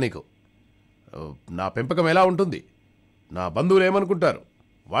 ఎన్నిసార్లు చెప్పాలి నీకు? నా పెంపకం ఎలా ఉంటుంది, నా బంధువులు ఏమనుకుంటారు,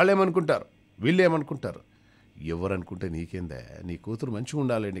 వాళ్ళు ఏమనుకుంటారు, వీళ్ళు ఏమనుకుంటారు, ఎవరు అనుకుంటే నీకేందా? నీ కూతురు మంచిగా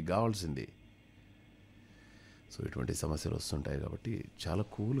ఉండాలి, నీకు కావాల్సింది. సో ఇటువంటి సమస్యలు వస్తుంటాయి కాబట్టి చాలా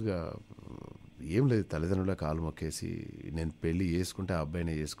కూల్గా, ఏం లేదు, తల్లిదండ్రుల కాలు మొక్కేసి నేను పెళ్ళి చేసుకుంటే ఆ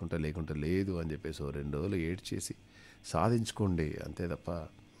అబ్బాయినే చేసుకుంటా, లేకుంటే లేదు అని చెప్పేసి 2 రోజులు ఏడ్చేసి సాధించుకోండి అంతే తప్ప,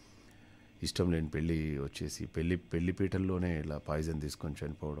 ఇష్టం లేని పెళ్ళి వచ్చేసి పెళ్లి పీటల్లోనే ఇలా పాయిజన్ తీసుకొని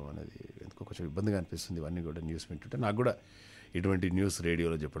చనిపోవడం అనేది ఎందుకో కొంచెం ఇబ్బందిగా అనిపిస్తుంది. ఇవన్నీ కూడా న్యూస్ వింటుంటే నాకు కూడా ఇటువంటి న్యూస్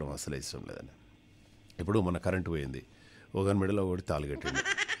రేడియోలో చెప్పడం అసలు ఇష్టం లేదని. ఇప్పుడు మన కరెంటు పోయింది, ఒకని మెడలో ఒకటి తాలుగట్టింది,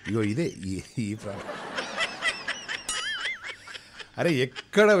 ఇగో ఇదే ఈ అరే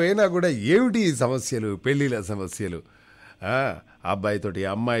ఎక్కడ పోయినా కూడా ఏమిటి ఈ సమస్యలు, పెళ్ళిళ్ళ సమస్యలు. అబ్బాయితోటి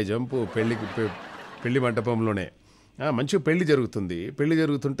అమ్మాయి జంపు, పెళ్లి మంటపంలోనే మంచిగా పెళ్లి జరుగుతుంది. పెళ్లి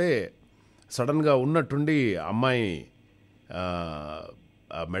జరుగుతుంటే సడన్గా ఉన్నట్టుండి అమ్మాయి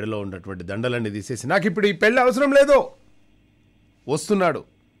మెడలో ఉన్నటువంటి దండలన్నీ తీసేసి, నాకు ఇప్పుడు ఈ పెళ్ళి అవసరం లేదు, వస్తున్నాడు,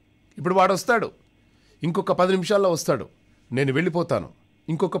 ఇప్పుడు వాడు వస్తాడు, ఇంకొక 10 నిమిషాల్లో వస్తాడు, నేను వెళ్ళిపోతాను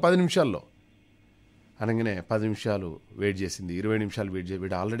ఇంకొక 10 నిమిషాల్లో అనగానే 10 నిమిషాలు వెయిట్ చేసింది, 20 నిమిషాలు వెయిట్ చేసి,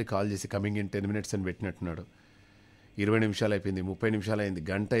 వీడు ఆల్రెడీ కాల్ చేసి కమింగ్ ఇన్ 10 minutes అని పెట్టినట్టున్నాడు. 20 నిమిషాలు అయిపోయింది, 30 నిమిషాలు అయింది,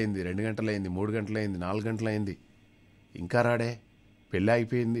 గంట అయింది, 2 గంటలు అయింది, 3 గంటలు అయింది, 4 గంటలు అయింది, ఇంకా రాడే. పెళ్ళి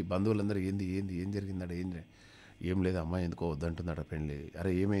అయిపోయింది. బంధువులందరూ ఏం జరిగిందట, ఏం లేదు, అమ్మాయి ఎందుకో వద్దంటుందట పెళ్ళి.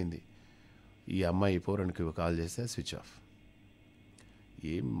 అరే ఏమైంది? ఈ అమ్మాయి పోరానికి కాల్ చేస్తే స్విచ్ ఆఫ్.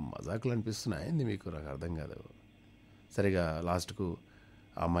 ఏం మజాకులు అనిపిస్తున్నాయింది మీకు? నాకు అర్థం కాదు. సరిగా లాస్ట్కు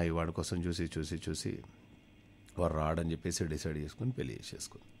అమ్మాయి వాడి కోసం చూసి వాడు రాడని చెప్పేసి డిసైడ్ చేసుకుని పెళ్ళి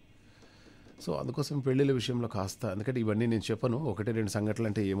చేసేసుకుంది. సో అందుకోసం పెళ్ళిళ్ళ విషయంలో కాస్త, ఎందుకంటే ఇవన్నీ నేను చెప్పను, 1-2 సంఘటనలు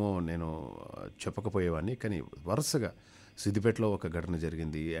అంటే ఏమో నేను చెప్పకపోయేవాడిని, కానీ వరుసగా సిద్దిపేటలో ఒక ఘటన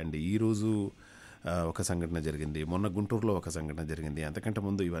జరిగింది, అండ్ ఈరోజు ఒక సంఘటన జరిగింది, మొన్న గుంటూరులో ఒక సంఘటన జరిగింది, అంతకంటే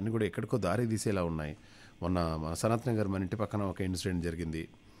ముందు ఇవన్నీ కూడా ఎక్కడికో దారి తీసేలా ఉన్నాయి. మొన్న సనాతన గారు మన ఇంటి పక్కన ఒక ఇన్సిడెంట్ జరిగింది.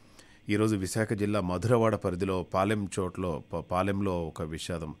 ఈరోజు విశాఖ జిల్లా మధురవాడ పరిధిలో పాలెంలో ఒక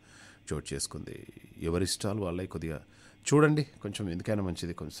విషాదం చోటు చేసుకుంది. ఎవరిష్టాలు వాళ్ళవి కొద్దిగా చూడండి, కొంచెం ఎందుకైనా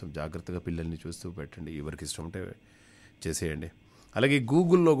మంచిది, కొంచెం జాగ్రత్తగా పిల్లల్ని చూస్తూ పెట్టండి, ఎవరికి ఇష్టం ఉంటే చేసేయండి. అలాగే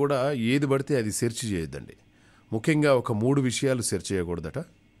గూగుల్లో కూడా ఏది పడితే అది సెర్చ్ చేయొద్దండి. ముఖ్యంగా ఒక 3 విషయాలు సెర్చ్ చేయకూడదట.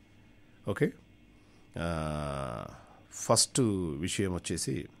 ఓకే, ఫస్ట్ విషయం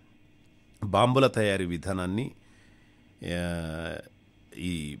వచ్చేసి బాంబుల తయారీ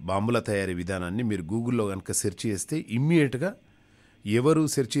విధానాన్ని మీరు గూగుల్లో కనుక సెర్చ్ చేస్తే ఇమ్మీడియట్గా ఎవరు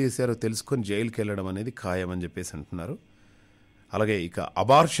సెర్చ్ చేశారో తెలుసుకొని జైలుకి వెళ్ళడం అనేది ఖాయమని చెప్పేసి అంటున్నారు. అలాగే ఇక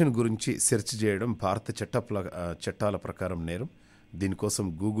అబార్షన్ గురించి సెర్చ్ చేయడం భారత చట్టాల ప్రకారం నేరం, దీనికోసం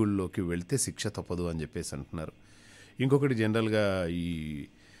గూగుల్లోకి వెళితే శిక్ష తప్పదు అని చెప్పేసి అంటున్నారు. ఇంకొకటి జనరల్గా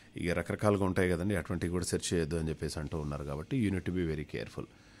ఇక రకరకాలుగా ఉంటాయి కదండి, అటువంటివి కూడా సెర్చ్ చేయొద్దు అని చెప్పేసి అంటూ ఉన్నారు. కాబట్టి unit to be very careful.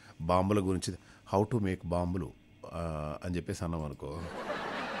 బాంబుల గురించి హౌ టు మేక్ బాంబులు అని చెప్పేసి అన్నాం అనుకో,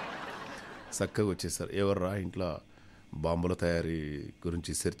 చక్కగా వచ్చేస్తారు. ఎవర్రా ఇంట్లో బాంబుల తయారీ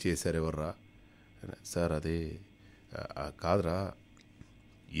గురించి సెర్చ్ చేశారు ఎవర్రా? సార్ అదే కాదురా,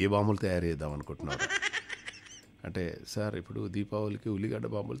 ఏ బాంబులు తయారు చేద్దాం అనుకుంటున్నారు అంటే, సార్ ఇప్పుడు దీపావళికి ఉల్లిగడ్డ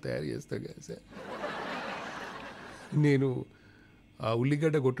బాంబులు తయారు చేస్తాం కదా సార్, నేను ఆ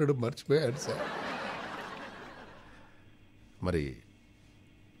ఉల్లిగడ్డ కొట్టడం మర్చిపోయాను సార్. మరి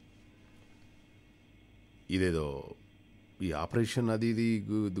ఇదేదో ఈ ఆపరేషన్ అది ఇది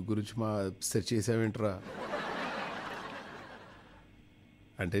గురించి సెర్చ్ చేసావేంట్రా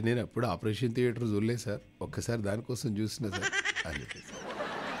అంటే, నేను ఎప్పుడు ఆపరేషన్ థియేటర్ చూడలేదు సార్, ఒక్కసారి దానికోసం చూసిన సార్ అని చెప్పేసి.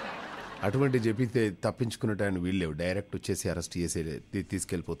 అటువంటి చెప్పి తప్పించుకున్నట్టు ఆయన వీళ్ళేవు, డైరెక్ట్ వచ్చేసి అరెస్ట్ చేసి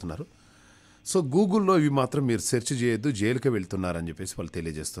తీసుకెళ్ళిపోతున్నారు. సో గూగుల్లో ఇవి మాత్రం మీరు సెర్చ్ చేయొద్దు, జైలుకే వెళ్తున్నారని చెప్పేసి వాళ్ళు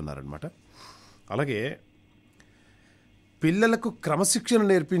తెలియజేస్తున్నారనమాట. అలాగే పిల్లలకు క్రమశిక్షణ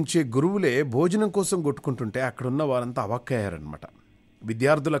నేర్పించే గురువులే భోజనం కోసం కొట్టుకుంటుంటే అక్కడున్న వారంతా అవాక్కయ్యారనమాట.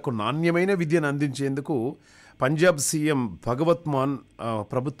 విద్యార్థులకు నాణ్యమైన విద్యను అందించేందుకు పంజాబ్ సీఎం భగవత్ మాన్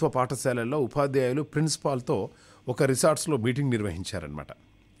ప్రభుత్వ పాఠశాలల్లో ఉపాధ్యాయులు ప్రిన్సిపాల్తో ఒక రిసార్ట్స్లో మీటింగ్ నిర్వహించారనమాట.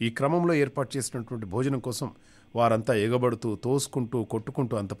 ఈ క్రమంలో ఏర్పాటు చేసినటువంటి భోజనం కోసం వారంతా ఎగబడుతూ, తోసుకుంటూ,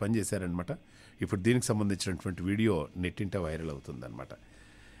 కొట్టుకుంటూ అంత పనిచేశారనమాట. ఇప్పుడు దీనికి సంబంధించినటువంటి వీడియో నెట్టింట వైరల్ అవుతుందన్నమాట.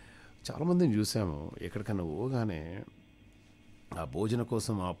 చాలామందిని చూసాము, ఎక్కడికన్నా పోగానే ఆ భోజనం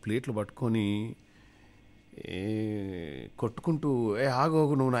కోసం ఆ ప్లేట్లు పట్టుకొని కొట్టుకుంటూ,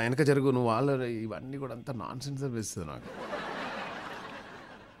 ఆగోగు నువ్వు నా వెనక జరుగు, నువ్వు వాళ్ళ, ఇవన్నీ కూడా అంతా నాన్ సెన్స్ అనిపిస్తుంది నాకు.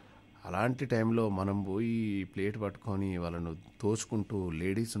 అలాంటి టైంలో మనం పోయి ప్లేట్ పట్టుకొని వాళ్ళను తోచుకుంటూ,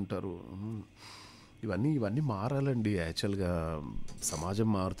 లేడీస్ ఉంటారు, ఇవన్నీ మారాలండి. యాక్చువల్గా సమాజం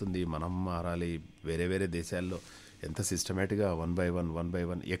మారుతుంది, మనం మారాలి. వేరే వేరే దేశాల్లో ఎంత సిస్టమేటిక్గా వన్ బై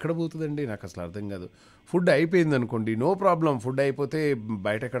వన్ ఎక్కడ పోతుందండి నాకు అసలు అర్థం కాదు. ఫుడ్ అయిపోయింది అనుకోండి, నో ప్రాబ్లం, ఫుడ్ అయిపోతే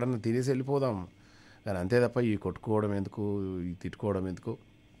బయట ఎక్కడన్నా తినేసి వెళ్ళిపోదాం, కానీ అంతే తప్ప ఈ కొట్టుకోవడం ఎందుకు, ఈ తిట్టుకోవడం ఎందుకు?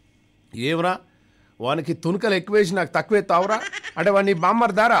 ఏమరా వానికి తునకలు ఎక్కువేసి నాకు తక్కువే తావురా అంటే వాడిని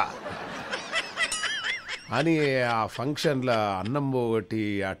బామ్మర్దారా అని ఆ ఫంక్షన్లో అన్నం పోగొట్టి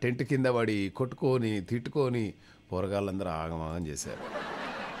ఆ టెంట్ కింద పడి కొట్టుకొని తిట్టుకొని పోరగాళ్ళందరూ ఆగమాగం చేశారు.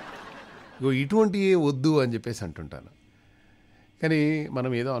 ఇటువంటి వద్దు అని చెప్పేసి అంటుంటాను. కానీ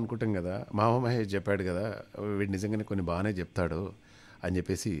మనం ఏదో అనుకుంటాం కదా, మామ మహేష్ చెప్పాడు కదా, వీడు నిజంగానే కొన్ని బాగానే చెప్తాడు అని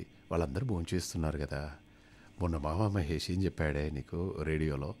చెప్పేసి వాళ్ళందరూ భోంచేస్తున్నారు కదా. మొన్న మామ మహేష్ ఏం చెప్పాడే నీకు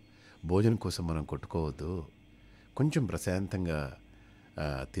రేడియోలో, భోజనం కోసం మనం కొట్టుకోవద్దు, కొంచెం ప్రశాంతంగా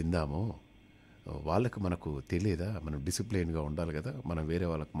తిందాము, వాళ్ళకు మనకు తెలియదా, మనం డిసిప్లిన్గా ఉండాలి కదా, మనం వేరే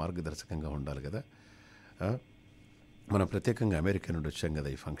వాళ్ళకు మార్గదర్శకంగా ఉండాలి కదా, మనం ప్రత్యేకంగా అమెరికా నుండి వచ్చాం కదా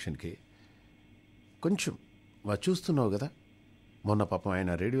ఈ ఫంక్షన్కి, కొంచెం చూస్తున్నావు కదా, మొన్న పాపం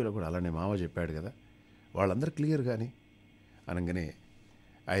ఆయన రేడియోలో కూడా అలానే మామ చెప్పాడు కదా, వాళ్ళందరూ క్లియర్ కానీ అనగానే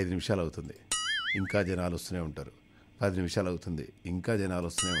 5 నిమిషాలు అవుతుంది, ఇంకా జనాలు వస్తూనే ఉంటారు, 10 నిమిషాలు అవుతుంది, ఇంకా జనాలు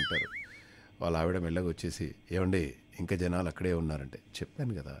వస్తూనే ఉంటారు. వాళ్ళ ఆవిడ మెల్లగా వచ్చేసి, ఏమండి ఇంకా జనాలు అక్కడే ఉన్నారంటే,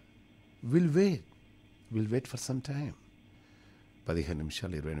 చెప్పాను కదా, will wait for some time. 15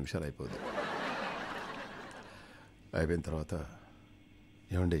 నిమిషాలు 20 నిమిషాలు అయిపోద్ది. అయిపోయిన తర్వాత,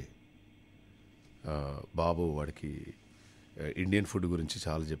 ఏమండి బాబు వాడికి ఇండియన్ ఫుడ్ గురించి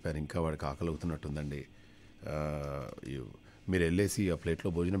చాలా చెప్పారు, ఇంకా వాడికి ఆకలి అవుతున్నట్టుందండి, మీరు వెళ్ళేసి ఆ ప్లేట్లో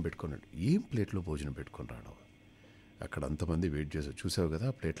భోజనం పెట్టుకున్నాడు. ఏం ప్లేట్లో భోజనం పెట్టుకొని రావడం, అక్కడ అంతమంది వెయిట్ చేసి చూసావు కదా,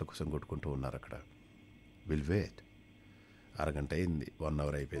 ప్లేట్ల కోసం కొట్టుకుంటూ ఉన్నారు అక్కడ. Will wait. అరగంట అయింది, 1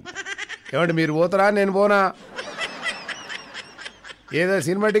 అవర్ అయిపోయింది. ఏమంటే మీరు పోతారా నేను పోనా, ఏదో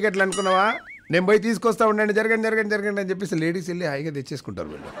సినిమా టికెట్లు అనుకున్నావా, నేను పోయి తీసుకొస్తా ఉండండి, జరగండి అని చెప్పేసి లేడీస్ వెళ్ళి హాయిగా తెచ్చేసుకుంటారు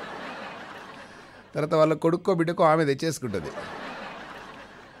వీళ్ళు. తర్వాత వాళ్ళ కొడుక్కో బిడ్డకో ఆమె తెచ్చేసుకుంటుంది.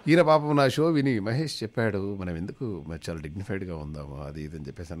 ఈయన పాపం నా షో విని మహేష్ చెప్పాడు మనం ఎందుకు మరి చాలా డిగ్నిఫైడ్గా ఉందాము అది ఇది అని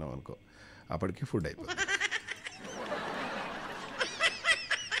చెప్పేసి అన్నాం అనుకో, అప్పటికి ఫుడ్ అయిపోతుంది.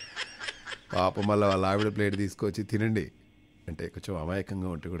 పాపం మళ్ళీ వాళ్ళ ఆవిడ ప్లేట్ తీసుకొచ్చి తినండి అంటే కొంచెం అమాయకంగా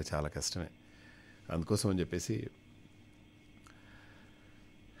ఉంటే కూడా చాలా కష్టమే. అందుకోసం అని చెప్పేసి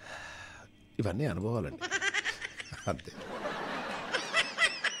ఇవన్నీ అనుభవాలండి, అంతే.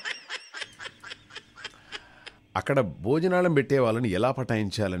 అక్కడ భోజనాలను పెట్టే వాళ్ళని ఎలా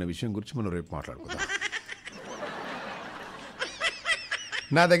పటాయించాలనే విషయం గురించి మనం రేపు మాట్లాడుకుందాం.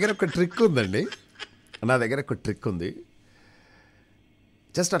 నా దగ్గర ఒక ట్రిక్ ఉంది.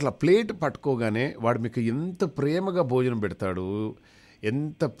 జస్ట్ అట్లా ప్లేట్ పట్టుకోగానే వాడు మీకు ఎంత ప్రేమగా భోజనం పెడతాడు,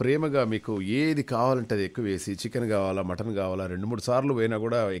 ఎంత ప్రేమగా మీకు ఏది కావాలంటే అది ఎక్కువ వేసి, చికెన్ కావాలా మటన్ కావాలా 2-3 సార్లు పోయినా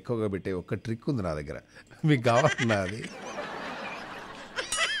కూడా ఎక్కువగా పెట్టే ఒక ట్రిక్ ఉంది నా దగ్గర. మీకు కావాలన్నా అది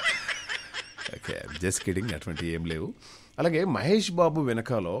ఓకే, జస్ట్ కిడింగ్, అటువంటి ఏం లేవు. అలాగే మహేష్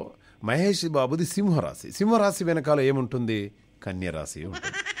బాబుది సింహరాశి వెనకాల ఏముంటుంది, కన్యరాశి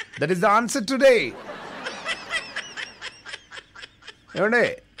ఉంటుంది. That is the answer today.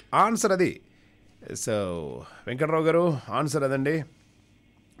 ఏమండే ఆన్సర్ అది. సో వెంకటరావు గారు ఆన్సర్ అదండి.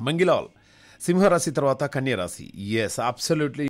 మంగిలాల్ సింహరాశి తర్వాత కన్యరాశి. Yes absolutely